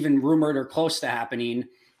or was even rumored or close to happening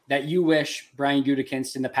that you wish Brian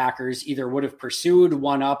Gutekunst and the Packers either would have pursued,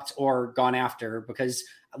 one-upped, or gone after? Because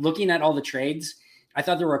looking at all the trades, I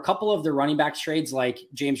thought there were a couple of the running backs trades, like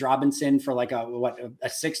James Robinson for like a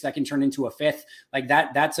 6th that can turn into a 5th. Like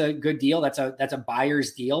that's a good deal. That's a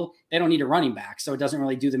buyer's deal. They don't need a running back, so it doesn't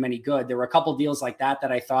really do them any good. There were a couple deals like that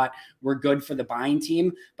I thought were good for the buying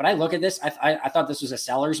team. But I look at this, I thought this was a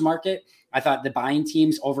seller's market. I thought the buying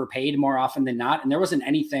teams overpaid more often than not. And there wasn't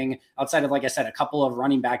anything outside of, like I said, a couple of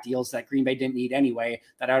running back deals that Green Bay didn't need anyway,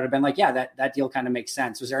 that I would have been like, yeah, that deal kind of makes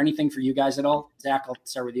sense. Was there anything for you guys at all? Zach, I'll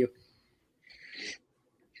start with you.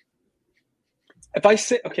 If I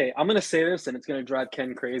say, okay, I'm going to say this and it's going to drive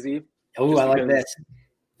Ken crazy. Oh, I like this.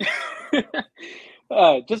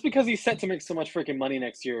 Just because he's set to make so much freaking money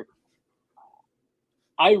next year.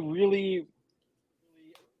 I really,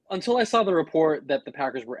 until I saw the report that the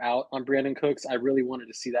Packers were out on Brandon Cooks, I really wanted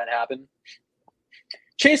to see that happen.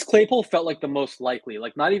 Chase Claypool felt like the most likely,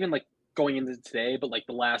 like not even like going into today, but like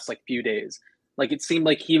the last like few days. Like it seemed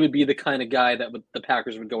like he would be the kind of guy that the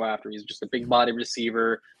Packers would go after. He's just a big body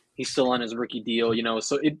receiver. He's still on his rookie deal,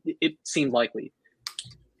 so it seemed likely.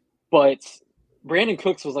 But Brandon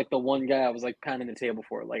Cooks was like the one guy I was like pounding the table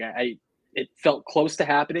for. Like it felt close to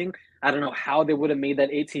happening. I don't know how they would have made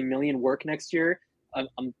that $18 million work next year.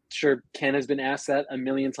 I'm sure Ken has been asked that a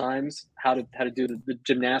million times, how to do the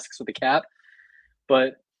gymnastics with the cap.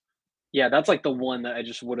 But yeah, that's like the one that I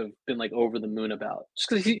just would have been like over the moon about. Just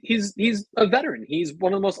because he's a veteran. He's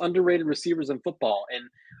one of the most underrated receivers in football. And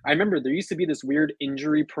I remember there used to be this weird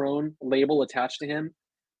injury-prone label attached to him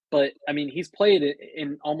But I mean, he's played it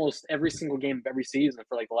in almost every single game of every season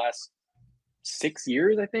for like the last 6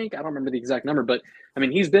 years, I think. I don't remember the exact number, but I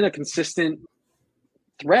mean, he's been a consistent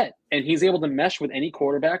threat, and he's able to mesh with any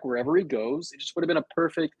quarterback wherever he goes. It just would have been a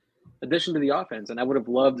perfect addition to the offense, and I would have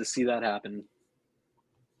loved to see that happen.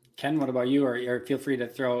 Ken, what about you? Or feel free to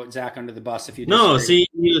throw Zach under the bus if you No, disagree. see,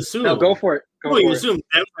 you assume. No, go for it. You assume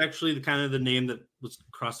that was actually the name that was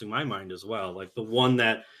crossing my mind as well. Like the one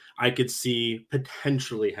that I could see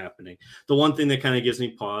potentially happening. The one thing that kind of gives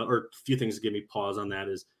me pause, or a few things that give me pause on that,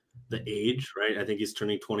 is the age, right? I think he's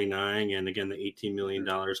turning 29, and again, the $18 million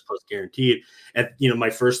plus guaranteed. My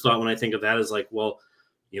first thought when I think of that is like, well,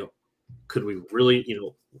 could we really,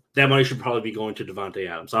 that money should probably be going to Devontae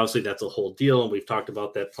Adams. Obviously, that's a whole deal, and we've talked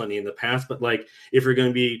about that plenty in the past. But like, if you're going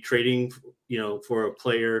to be trading, for a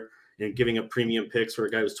player and giving up premium picks for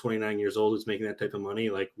a guy who's 29 years old who's making that type of money,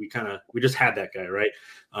 like we just had that guy, right?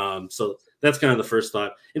 So that's kind of the first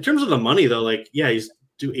thought. In terms of the money, though, like, yeah, he's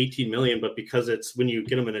due $18 million, but because it's when you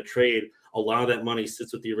get him in a trade, a lot of that money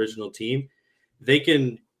sits with the original team. They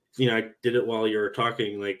can, I did it while you were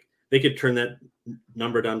talking, like they could turn that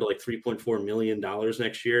number down to like $3.4 million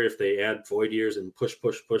next year if they add void years and push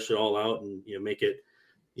it all out and make it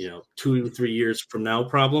 2-3 years from now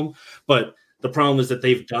problem. But the problem is that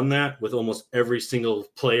they've done that with almost every single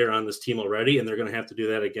player on this team already, and they're going to have to do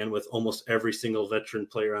that again with almost every single veteran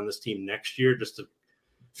player on this team next year just to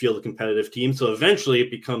field a competitive team. So eventually it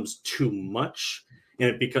becomes too much, and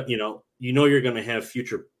it becomes you're going to have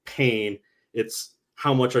future pain. It's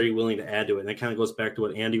how much are you willing to add to it? And it kind of goes back to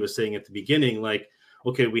what Andy was saying at the beginning. Like,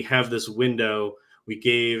 okay, we have this window. We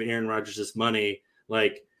gave Aaron Rodgers this money.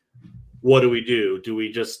 Like, what do we do? Do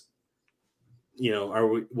we just,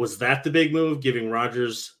 was that the big move, giving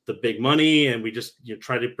Rodgers the big money, and we just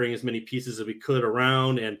try to bring as many pieces as we could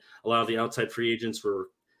around, and a lot of the outside free agents were,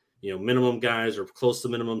 minimum guys or close to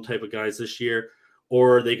minimum type of guys this year?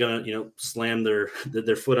 Or are they going to, slam their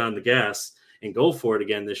foot on the gas and go for it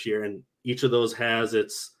again this year? And each of those has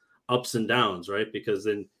its ups and downs, right? Because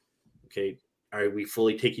then, okay, are we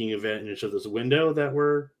fully taking advantage of this window that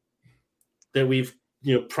we've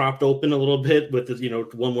propped open a little bit with this,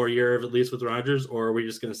 one more year of at least with Rodgers? Or are we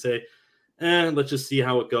just going to say, let's just see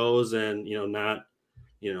how it goes, and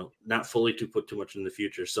not fully to put too much in the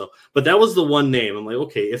future? So, but that was the one name. I'm like,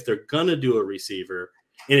 okay, if they're gonna do a receiver,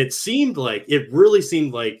 and it really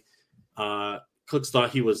seemed like Cooks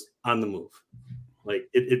thought he was on the move. Like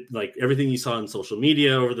it like everything you saw on social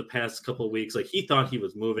media over the past couple of weeks, like he thought he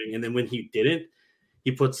was moving, and then when he didn't,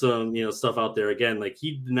 he put some stuff out there again. Like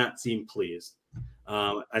he did not seem pleased.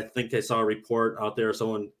 I think I saw a report out there,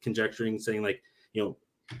 someone conjecturing, saying like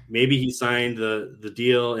maybe he signed the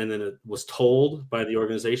deal and then it was told by the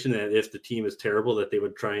organization that if the team is terrible, that they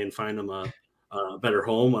would try and find him a better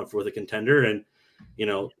home for the contender, and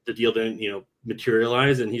the deal didn't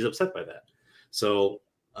materialize, and he's upset by that. So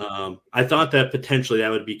I thought that potentially that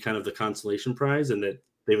would be kind of the consolation prize, and that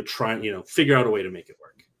they would try figure out a way to make it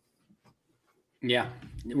work. Yeah.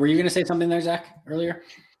 Were you going to say something there, Zach, earlier?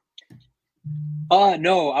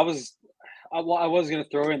 No, I was going to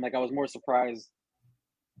throw in, like, I was more surprised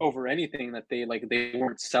over anything that they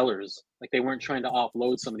weren't sellers. Like, they weren't trying to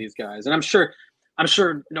offload some of these guys. And I'm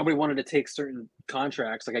sure nobody wanted to take certain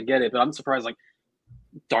contracts. Like, I get it, but I'm surprised, like,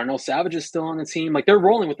 Darnell Savage is still on the team. Like, they're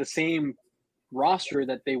rolling with the same roster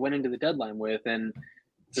that they went into the deadline with, and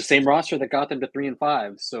it's the same roster that got them to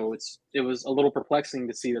 3-5. So it was a little perplexing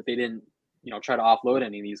to see that they didn't, try to offload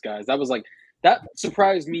any of these guys. That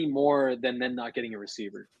surprised me more than them not getting a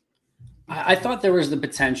receiver. I thought there was the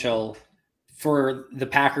potential for the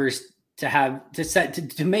Packers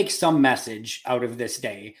to make some message out of this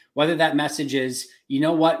day, whether that message is, we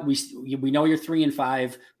know you're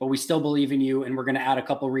 3-5, but we still believe in you, and we're going to add a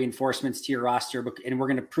couple reinforcements to your roster, and we're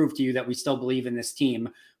going to prove to you that we still believe in this team,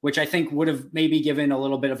 which I think would have maybe given a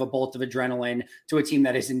little bit of a bolt of adrenaline to a team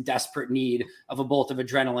that is in desperate need of a bolt of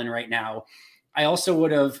adrenaline right now. I also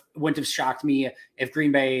wouldn't have shocked me if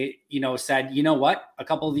Green Bay, said, a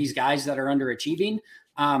couple of these guys that are underachieving.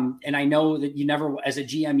 And I know that you never, as a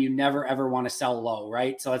GM, you never, ever want to sell low,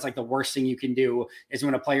 right? So it's like the worst thing you can do is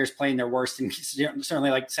when a player's playing their worst, and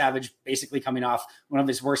certainly like Savage basically coming off one of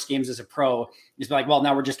his worst games as a pro, is like, well,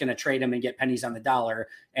 now we're just going to trade him and get pennies on the dollar.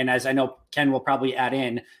 And as I know Ken will probably add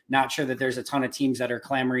in, not sure that there's a ton of teams that are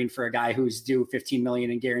clamoring for a guy who's due $15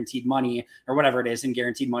 million in guaranteed money or whatever it is in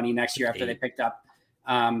guaranteed money next year after they picked up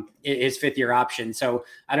his fifth year option. So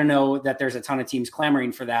I don't know that there's a ton of teams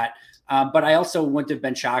clamoring for that. But I also wouldn't have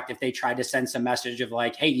been shocked if they tried to send some message of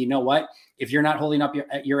like, hey, you know what? If you're not holding up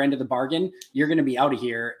your end of the bargain, you're going to be out of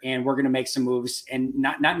here, and we're going to make some moves, and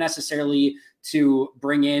not necessarily to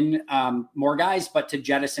bring in more guys, but to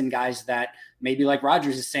jettison guys that maybe, like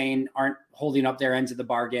Rodgers is saying, aren't holding up their ends of the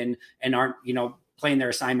bargain and aren't, playing their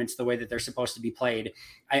assignments the way that they're supposed to be played.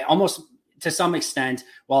 I almost, to some extent,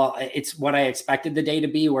 while it's what I expected the day to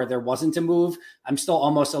be where there wasn't a move, I'm still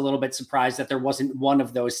almost a little bit surprised that there wasn't one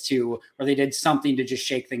of those two where they did something to just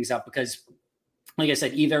shake things up, because like I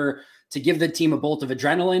said, either to give the team a bolt of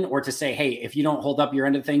adrenaline or to say, hey, if you don't hold up your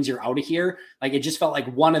end of things, you're out of here. Like, it just felt like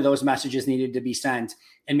one of those messages needed to be sent.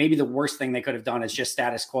 And maybe the worst thing they could have done is just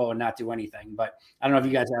status quo and not do anything. But I don't know if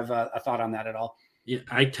you guys have a thought on that at all. Yeah,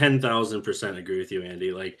 I 10,000% agree with you,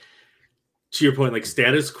 Andy. Like, to your point, like,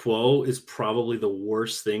 status quo is probably the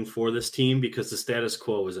worst thing for this team because the status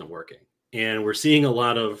quo isn't working. And we're seeing a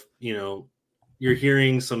lot of, you're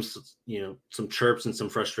hearing some chirps and some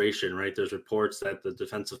frustration, right? There's reports that the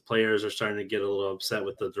defensive players are starting to get a little upset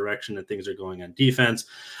with the direction that things are going on defense.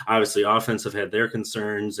 Obviously, offense have had their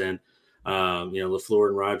concerns, and LaFleur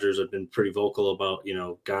and Rodgers have been pretty vocal about,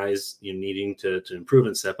 guys needing to improve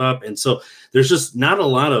and step up. And so there's just not a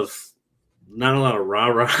lot of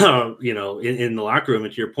rah-rah, in the locker room.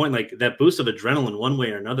 And to your point, like, that boost of adrenaline one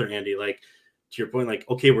way or another, Andy, like, to your point, like,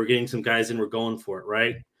 okay, we're getting some guys in, we're going for it,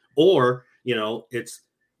 right? Or, it's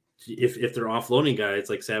if they're offloading guys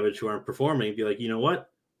like Savage who aren't performing, be like, you know what?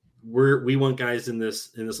 We want guys in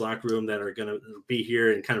this locker room that are going to be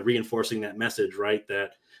here and kind of reinforcing that message, right?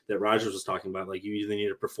 That Rodgers was talking about, like, you either need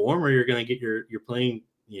to perform or you're going to get your playing,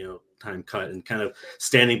 time cut, and kind of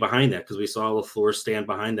standing behind that, because we saw LaFleur stand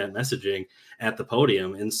behind that messaging at the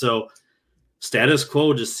podium. And so status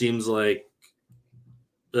quo just seems like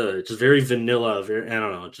just very vanilla. I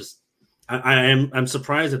don't know. Just I'm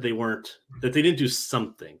surprised that they didn't do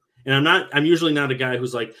something. And I'm usually not a guy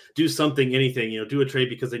who's like, do something, anything, do a trade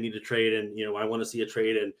because they need to trade. And, I want to see a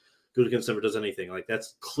trade, and Gutekunst never does anything. Like,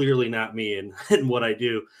 that's clearly not me and what I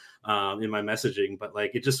do in my messaging. But,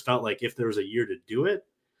 like, it just felt like if there was a year to do it,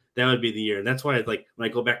 that would be the year. And that's why, like, when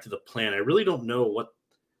I go back to the plan, I really don't know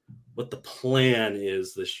what the plan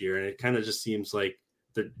is this year. And it kind of just seems like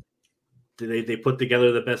they put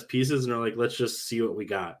together the best pieces and are like, let's just see what we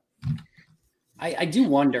got. I do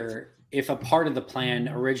wonder if a part of the plan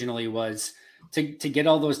originally was to get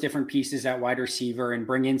all those different pieces at wide receiver and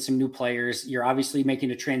bring in some new players. You're obviously making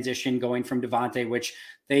a transition going from Devontae, which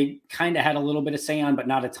they kind of had a little bit of say on, but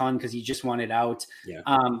not a ton because he just wanted out. Yeah.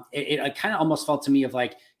 It kind of almost felt to me of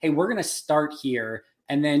like, hey, we're going to start here,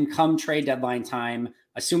 and then come trade deadline time,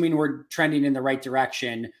 assuming we're trending in the right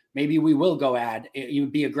direction, maybe we will go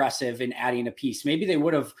be aggressive in adding a piece. Maybe they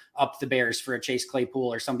would have upped the Bears for a Chase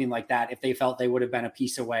Claypool or something like that if they felt they would have been a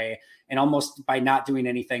piece away. And almost by not doing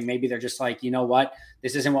anything, maybe they're just like, you know what,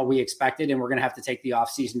 this isn't what we expected, and we're going to have to take the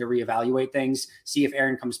offseason to reevaluate things, see if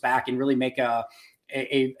Aaron comes back, and really make a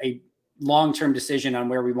long-term decision on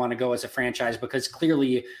where we want to go as a franchise, because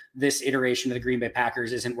clearly this iteration of the Green Bay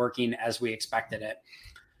Packers isn't working as we expected it.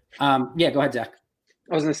 Yeah, go ahead, Zach.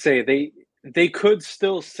 I was going to say, they could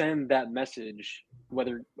still send that message,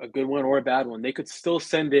 whether a good one or a bad one. They could still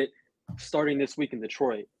send it starting this week in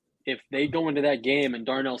Detroit. If they go into that game and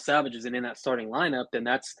Darnell Savage isn't in that starting lineup, then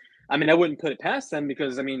I wouldn't put it past them,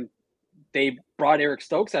 because, they brought Eric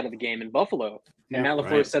Stokes out of the game in Buffalo. And Matt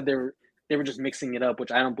LaFleur said they were just mixing it up,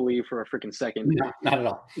 which I don't believe for a freaking second. No, not at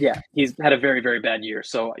all. Yeah, he's had a very, very bad year.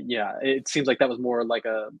 So, yeah, it seems like that was more like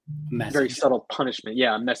a very subtle punishment.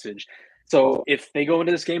 Yeah, a message. So if they go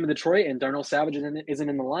into this game in Detroit and Darnell Savage isn't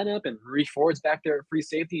in the lineup and Marie Ford's back there at free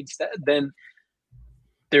safety instead, then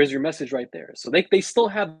there's your message right there. So they still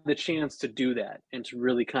have the chance to do that and to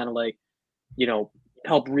really kind of like,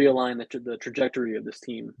 help realign the trajectory of this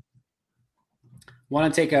team.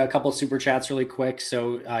 Want to take a couple super chats really quick.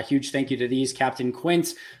 So huge thank you to these. Captain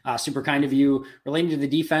Quint, super kind of you. Relating to the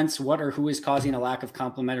defense, what or who is causing a lack of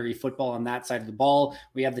complementary football on that side of the ball?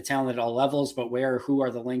 We have the talent at all levels, but where or who are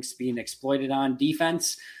the links being exploited on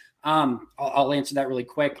defense? I'll answer that really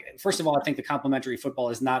quick. First of all, I think the complementary football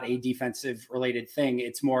is not a defensive related thing.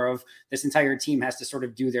 It's more of this entire team has to sort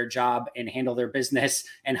of do their job and handle their business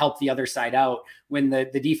and help the other side out. When the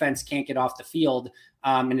defense can't get off the field,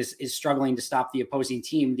 and is struggling to stop the opposing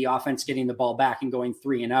team, the offense getting the ball back and going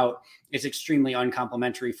 3 and out is extremely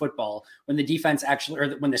uncomplimentary football. When the defense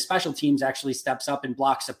when the special teams actually steps up and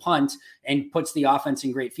blocks a punt and puts the offense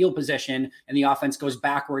in great field position, and the offense goes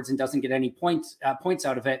backwards and doesn't get any points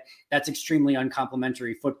out of it, that's extremely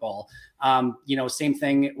uncomplimentary football. Same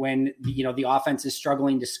thing when the offense is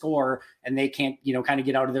struggling to score and they can't kind of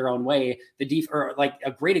get out of their own way. Like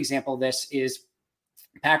a great example of this is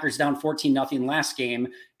Packers down 14-0 last game,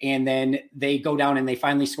 And then they go down and they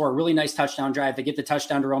finally score a really nice touchdown drive. They get the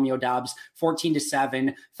touchdown to Romeo Doubs,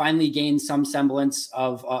 14-7, finally gain some semblance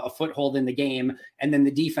of a foothold in the game. And then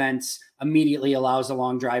the defense immediately allows a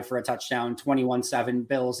long drive for a touchdown, 21-7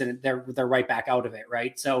 Bills, and they're right back out of it,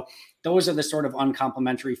 right? So those are the sort of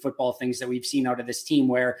uncomplimentary football things that we've seen out of this team,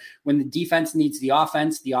 where when the defense needs the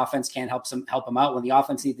offense can't help them out. When the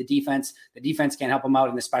offense needs the defense can't help them out,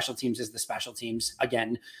 and the special teams is the special teams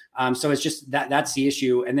again. So it's just that's the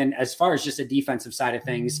issue. And then as far as just a defensive side of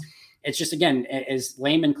things, it's just, again, as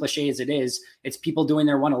lame and cliche as it is, it's people doing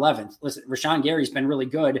their 111th. Listen, Rashawn Gary's been really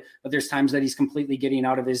good, but there's times that he's completely getting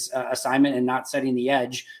out of his assignment and not setting the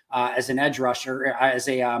edge as an edge rusher, as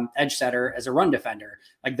a edge setter, as a run defender.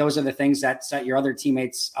 Like, those are the things that set your other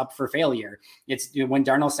teammates up for failure. It's when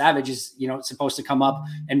Darnell Savage is, supposed to come up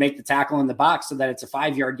and make the tackle in the box so that it's a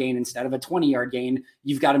 5-yard gain instead of a 20-yard gain,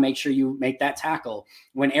 you've got to make sure you make that tackle.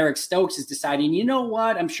 When Eric Stokes is deciding, you know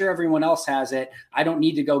what, I'm sure everyone else has it, I don't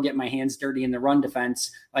need to go get my hands dirty in the run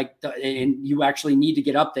defense. And you actually need to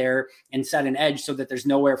get up there and set an edge so that there's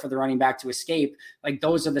nowhere for the running back to escape. Like,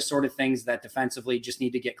 those are the sort of things that defensively just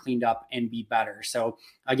need to get cleaned up and be better. So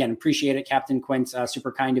again, appreciate it, Captain Quint.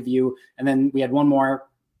 Super kind of you. And then we had one more.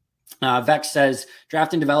 Vex says,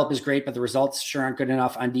 draft and develop is great, but the results sure aren't good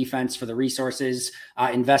enough on defense for the resources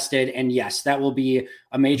invested. And yes, that will be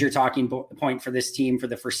a major talking point for this team for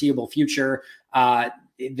the foreseeable future.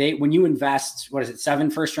 When you invest,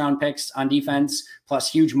 7 first-round picks on defense, plus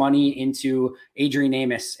huge money into Adrian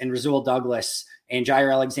Amos and Rasul Douglas and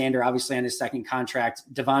Jair Alexander, obviously on his second contract,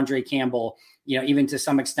 Devondre Campbell, even to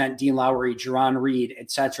some extent, Dean Lowry, Jerron Reed,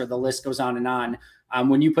 et cetera. The list goes on and on.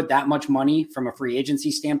 When you put that much money from a free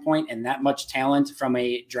agency standpoint and that much talent from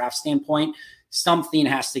a draft standpoint, something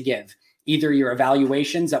has to give. Either your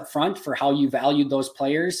evaluations up front for how you valued those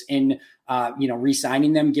players in,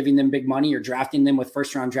 re-signing them, giving them big money, or drafting them with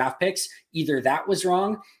first-round draft picks, either that was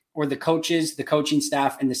wrong, or the coaches, the coaching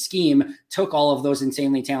staff, and the scheme took all of those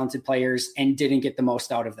insanely talented players and didn't get the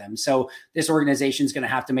most out of them. So this organization is going to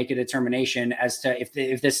have to make a determination as to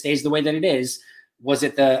if this stays the way that it is. Was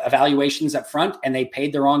it the evaluations up front and they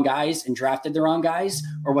paid the wrong guys and drafted the wrong guys?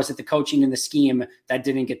 Or was it the coaching and the scheme that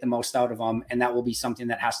didn't get the most out of them? And that will be something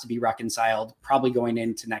that has to be reconciled probably going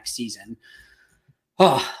into next season.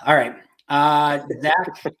 Oh, all right.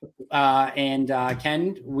 Zach and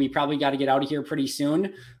Ken, we probably got to get out of here pretty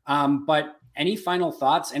soon. But any final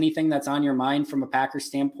thoughts, anything that's on your mind from a Packers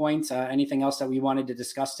standpoint, anything else that we wanted to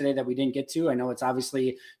discuss today that we didn't get to? I know it's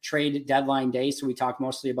obviously trade deadline day, so we talked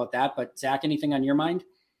mostly about that, but Zach, anything on your mind?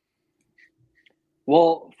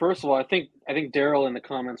 Well, first of all, I think Daryl in the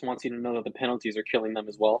comments wants you to know that the penalties are killing them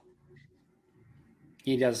as well.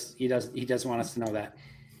 He does want us to know that.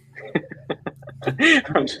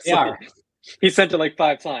 He sent it like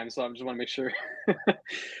 5 times, so I just want to make sure.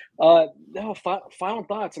 Final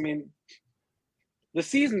thoughts. I mean, the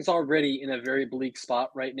season's already in a very bleak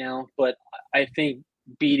spot right now, but I think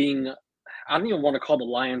beating – I don't even want to call the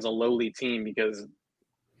Lions a lowly team because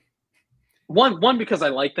one because I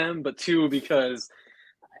like them, but 2 because –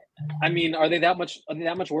 I mean, are they that much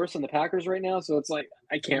worse than the Packers right now? So it's like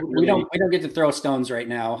I can't. Really... We don't get to throw stones right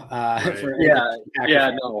now.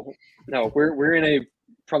 Right. No. We're in a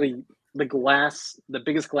probably the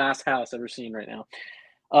biggest glass house ever seen right now.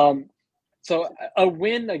 So a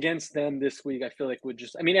win against them this week, I feel like would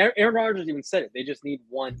just. I mean, Aaron Rodgers even said it. They just need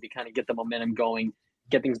one to kind of get the momentum going,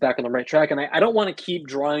 get things back on the right track. And I don't want to keep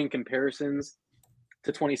drawing comparisons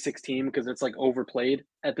to 2016 because it's like overplayed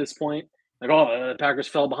at this point. Like, the Packers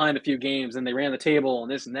fell behind a few games and they ran the table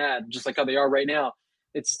and this and that, just like how they are right now.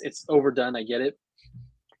 It's overdone. I get it.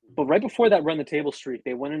 But right before that run the table streak,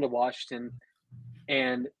 they went into Washington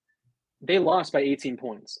and they lost by 18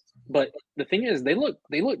 points. But the thing is, they look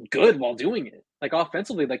good while doing it. Like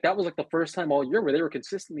offensively, like that was like the first time all year where they were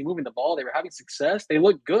consistently moving the ball. They were having success. They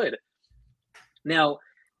looked good. Now,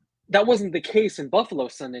 that wasn't the case in Buffalo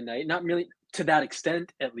Sunday night, not really to that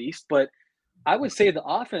extent at least. But I would say the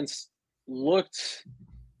offense looked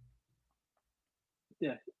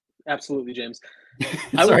absolutely, James.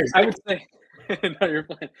 I would say no, you're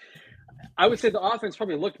fine. I would say the offense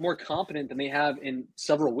probably looked more competent than they have in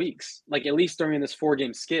several weeks. Like at least during this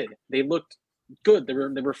 4-game skid, they looked good.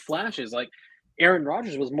 There were flashes. Like Aaron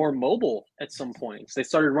Rodgers was more mobile at some points. They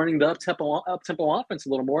started running the up tempo offense a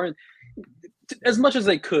little more, and as much as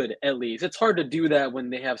they could, at least. It's hard to do that when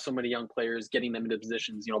they have so many young players getting them into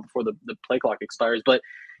positions, before the play clock expires. But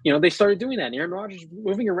they started doing that. And Aaron Rodgers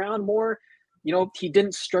moving around more. He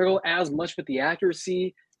didn't struggle as much with the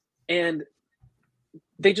accuracy, and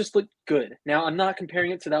they just look good. Now, I'm not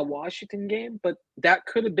comparing it to that Washington game, but that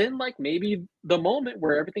could have been like maybe the moment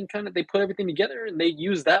where everything they put everything together and they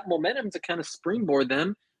use that momentum to kind of springboard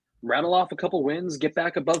them, rattle off a couple wins, get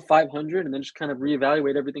back above 500, and then just kind of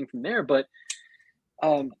reevaluate everything from there. But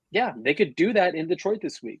yeah, they could do that in Detroit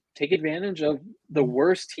this week. Take advantage of the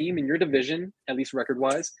worst team in your division, at least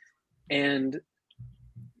record-wise, and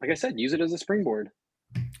like I said, use it as a springboard.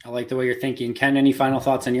 I like the way you're thinking. Ken, any final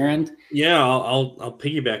thoughts on your end? Yeah, I'll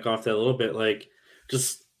piggyback off that a little bit. Like,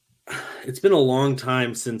 just it's been a long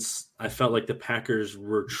time since I felt like the Packers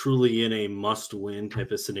were truly in a must-win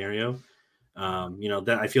type of scenario.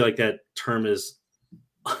 That I feel like that term is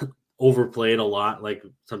overplayed a lot. Like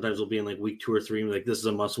sometimes we'll be in like week 2 or 3, like this is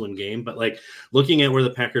a must-win game. But like looking at where the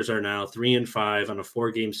Packers are now, 3-5 on a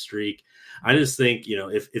 4-game streak, I just think,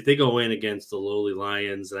 if they go in against the lowly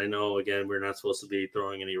Lions, and I know again we're not supposed to be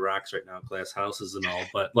throwing any rocks right now, glass houses and all,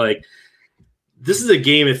 but like this is a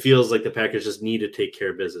game it feels like the Packers just need to take care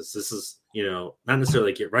of business. This is, not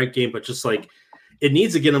necessarily a get right game, but just like it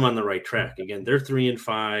needs to get them on the right track. Again, they're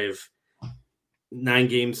 3-5, 9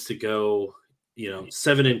 games to go.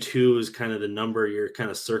 7-2 is kind of the number you're kind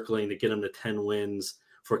of circling to get them to 10 wins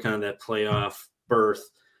for kind of that playoff berth.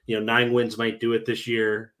 9 wins might do it this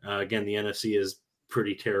year. Again, the NFC is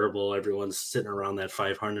pretty terrible. Everyone's sitting around that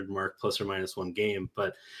 500 mark, plus or minus 1 game.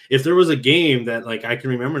 But if there was a game that like I can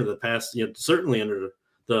remember in the past, certainly under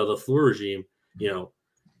the LaFleur regime,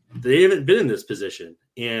 they haven't been in this position.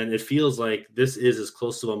 And it feels like this is as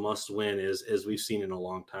close to a must-win as we've seen in a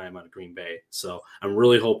long time out of Green Bay. So I'm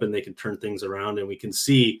really hoping they can turn things around and we can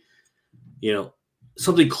see,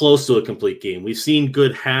 something close to a complete game. We've seen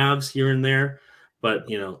good halves here and there, but,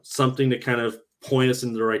 something to kind of point us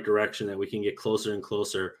in the right direction that we can get closer and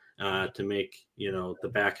closer to make,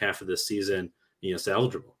 the back half of this season,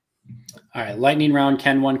 salvageable. All right, lightning round.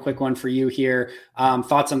 Ken, one quick one for you here.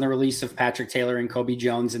 Thoughts on the release of Patrick Taylor and Kobe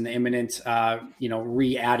Jones and the imminent,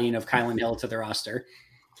 re-adding of Kylan Hill to the roster?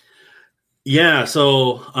 Yeah,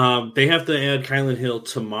 so they have to add Kylan Hill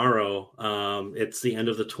tomorrow. It's the end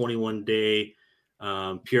of the 21-day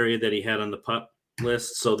period that he had on the PUP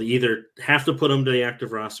list. So they either have to put him to the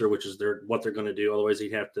active roster, which is what they're going to do. Otherwise,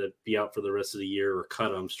 he'd have to be out for the rest of the year or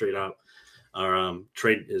cut him straight up. Our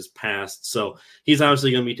trade is passed. So he's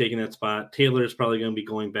obviously going to be taking that spot. Taylor is probably going to be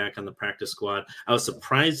going back on the practice squad. I was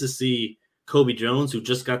surprised to see Kobe Jones, who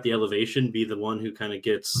just got the elevation, be the one who kind of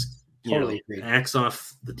gets axe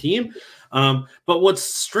off the team. But what's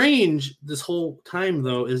strange this whole time,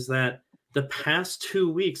 though, is that the past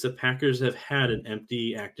 2 weeks, the Packers have had an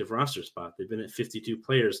empty active roster spot. They've been at 52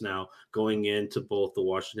 players now going into both the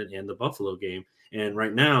Washington and the Buffalo game. And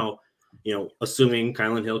right now, assuming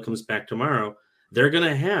Kylan Hill comes back tomorrow, they're going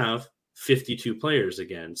to have 52 players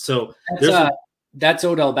again. So that's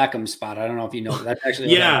Odell Beckham's spot. I don't know if you know. That's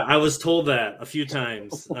actually yeah, I was told that a few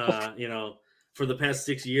times, for the past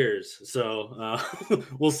 6 years. So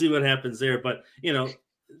we'll see what happens there. But,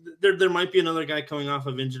 there might be another guy coming off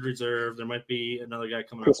of injured reserve. There might be another guy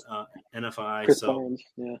coming off NFI. Chris so Barnes,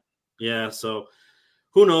 yeah. So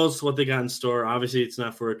who knows what they got in store? Obviously, it's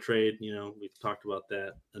not for a trade. We've talked about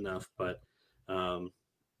that enough, but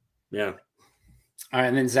yeah. All right,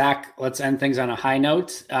 and then Zach, let's end things on a high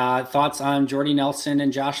note. Thoughts on Jordy Nelson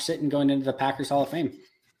and Josh Sitton going into the Packers Hall of Fame?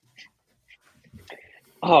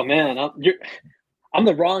 Oh man, I'm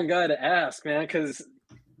the wrong guy to ask, man, because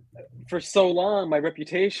for so long my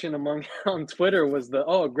reputation on Twitter was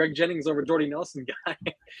Greg Jennings over Jordy Nelson guy.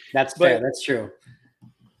 That's fair. That's true.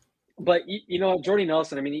 But Jordy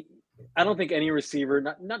Nelson, I mean, I don't think any receiver,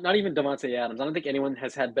 not even Devontae Adams, I don't think anyone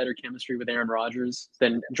has had better chemistry with Aaron Rodgers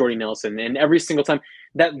than Jordy Nelson. And every single time,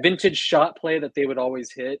 that vintage shot play that they would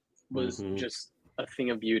always hit was just a thing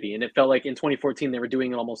of beauty. And it felt like in 2014 they were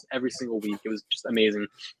doing it almost every single week. It was just amazing.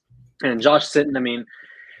 And Josh Sitton, I mean,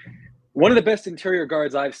 one of the best interior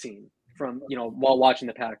guards I've seen from while watching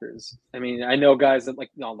the Packers. I mean, I know guys that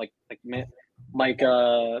like Mike,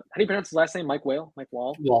 how do you pronounce his last name? Mike Wall?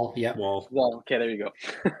 Yeah. Wall. Okay, there you go.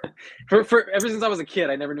 for ever since I was a kid,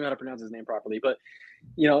 I never knew how to pronounce his name properly. But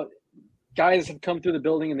guys have come through the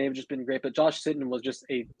building and they've just been great. But Josh Sitton was just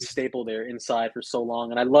a staple there inside for so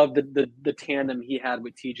long, and I love the tandem he had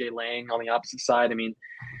with TJ Lang on the opposite side. I mean,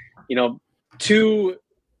 two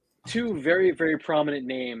very, very prominent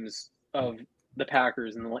names of the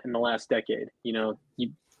Packers in the last decade.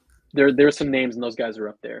 There's some names, and those guys are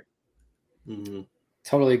up there. Mm-hmm.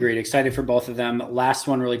 Totally agreed. Excited for both of them. Last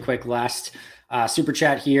one really quick. Last Super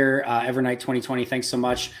chat here, Evernight 2020. Thanks so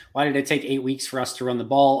much. Why did it take 8 weeks for us to run the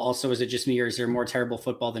ball? Also, is it just me, or is there more terrible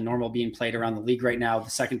football than normal being played around the league right now? The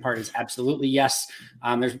second part is absolutely yes.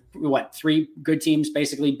 There's 3 good teams,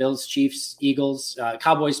 basically: Bills, Chiefs, Eagles,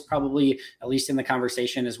 Cowboys, probably at least in the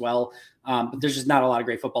conversation as well. But there's just not a lot of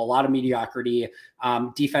great football, a lot of mediocrity.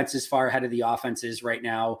 Defense is far ahead of the offenses right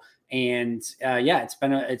now. And it's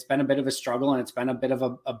been a bit of a struggle, and it's been a bit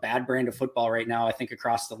of a bad brand of football right now, I think,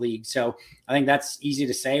 across the league. So I think that's easy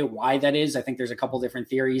to say why that is. I think there's a couple different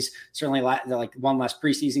theories. Certainly, like one less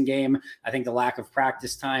preseason game. I think the lack of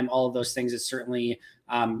practice time, all of those things is certainly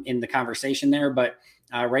in the conversation there. But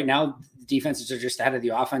right now, defenses are just ahead of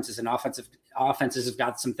the offenses, and offenses have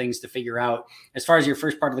got some things to figure out. As far as your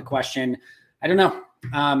first part of the question, I don't know.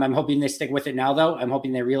 I'm hoping they stick with it now, though. I'm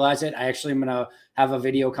hoping they realize it. I actually am going to have a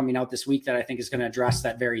video coming out this week that I think is going to address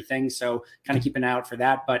that very thing. So kind of keep an eye out for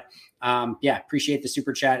that. But appreciate the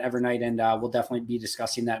super chat Evernight. And we'll definitely be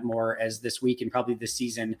discussing that more as this week and probably this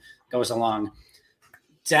season goes along.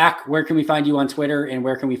 Zach, where can we find you on Twitter, and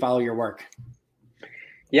where can we follow your work?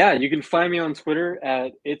 Yeah, you can find me on Twitter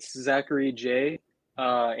at It's Zachary J.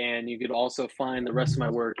 And you could also find the rest of my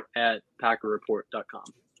work at PackerReport.com.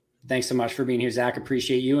 Thanks so much for being here, Zach.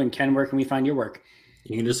 Appreciate you. And Ken, where can we find your work?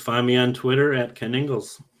 You can just find me on Twitter at Ken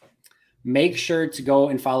Ingalls. Make sure to go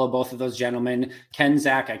and follow both of those gentlemen. Ken,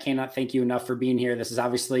 Zach, I cannot thank you enough for being here. This is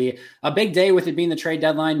obviously a big day with it being the trade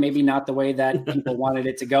deadline. Maybe not the way that people wanted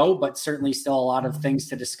it to go, but certainly still a lot of things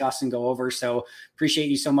to discuss and go over. So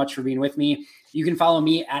appreciate you so much for being with me. You can follow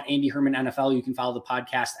me at Andy Herman NFL. You can follow the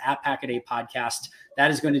podcast at Pack-A-Day Podcast.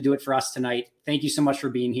 That is going to do it for us tonight. Thank you so much for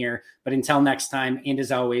being here. But until next time, and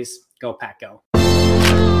as always, go Pack Go.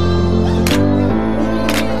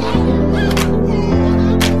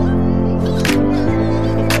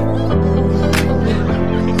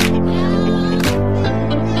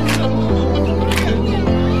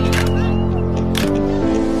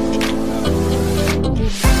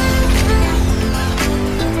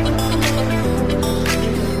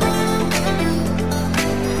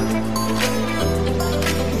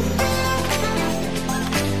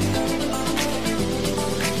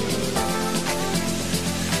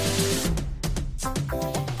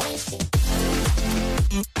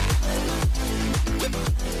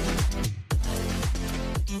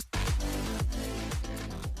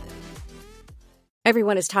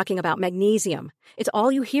 Everyone is talking about magnesium. It's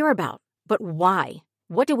all you hear about. But why?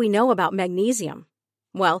 What do we know about magnesium?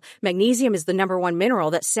 Well, magnesium is the number one mineral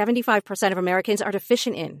that 75% of Americans are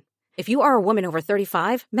deficient in. If you are a woman over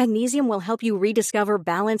 35, magnesium will help you rediscover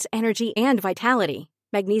balance, energy, and vitality.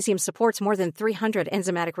 Magnesium supports more than 300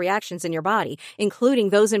 enzymatic reactions in your body, including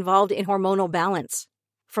those involved in hormonal balance.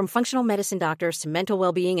 From functional medicine doctors to mental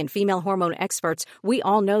well-being and female hormone experts, we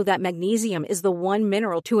all know that magnesium is the one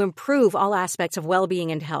mineral to improve all aspects of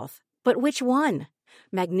well-being and health. But which one?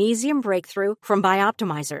 Magnesium Breakthrough from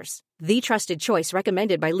Bioptimizers, the trusted choice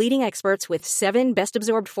recommended by leading experts with 7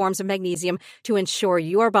 best-absorbed forms of magnesium to ensure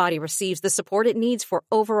your body receives the support it needs for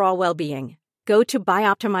overall well-being. Go to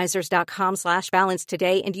bioptimizers.com/balance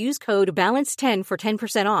today and use code BALANCE10 for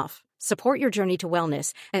 10% off. Support your journey to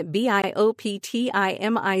wellness at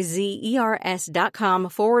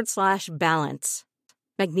bioptimizers.com/balance.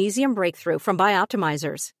 Magnesium Breakthrough from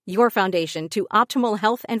Bioptimizers, your foundation to optimal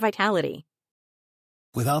health and vitality.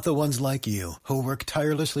 Without the ones like you, who work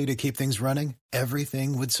tirelessly to keep things running,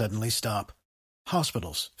 everything would suddenly stop.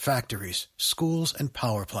 Hospitals, factories, schools, and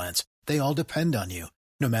power plants, they all depend on you.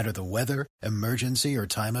 No matter the weather, emergency, or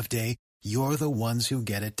time of day, you're the ones who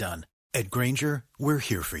get it done. At Grainger, we're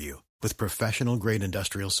here for you with professional-grade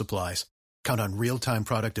industrial supplies. Count on real-time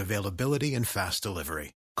product availability and fast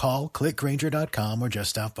delivery. Call, click Grainger.com, or just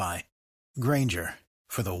stop by. Grainger,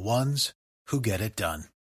 for the ones who get it done.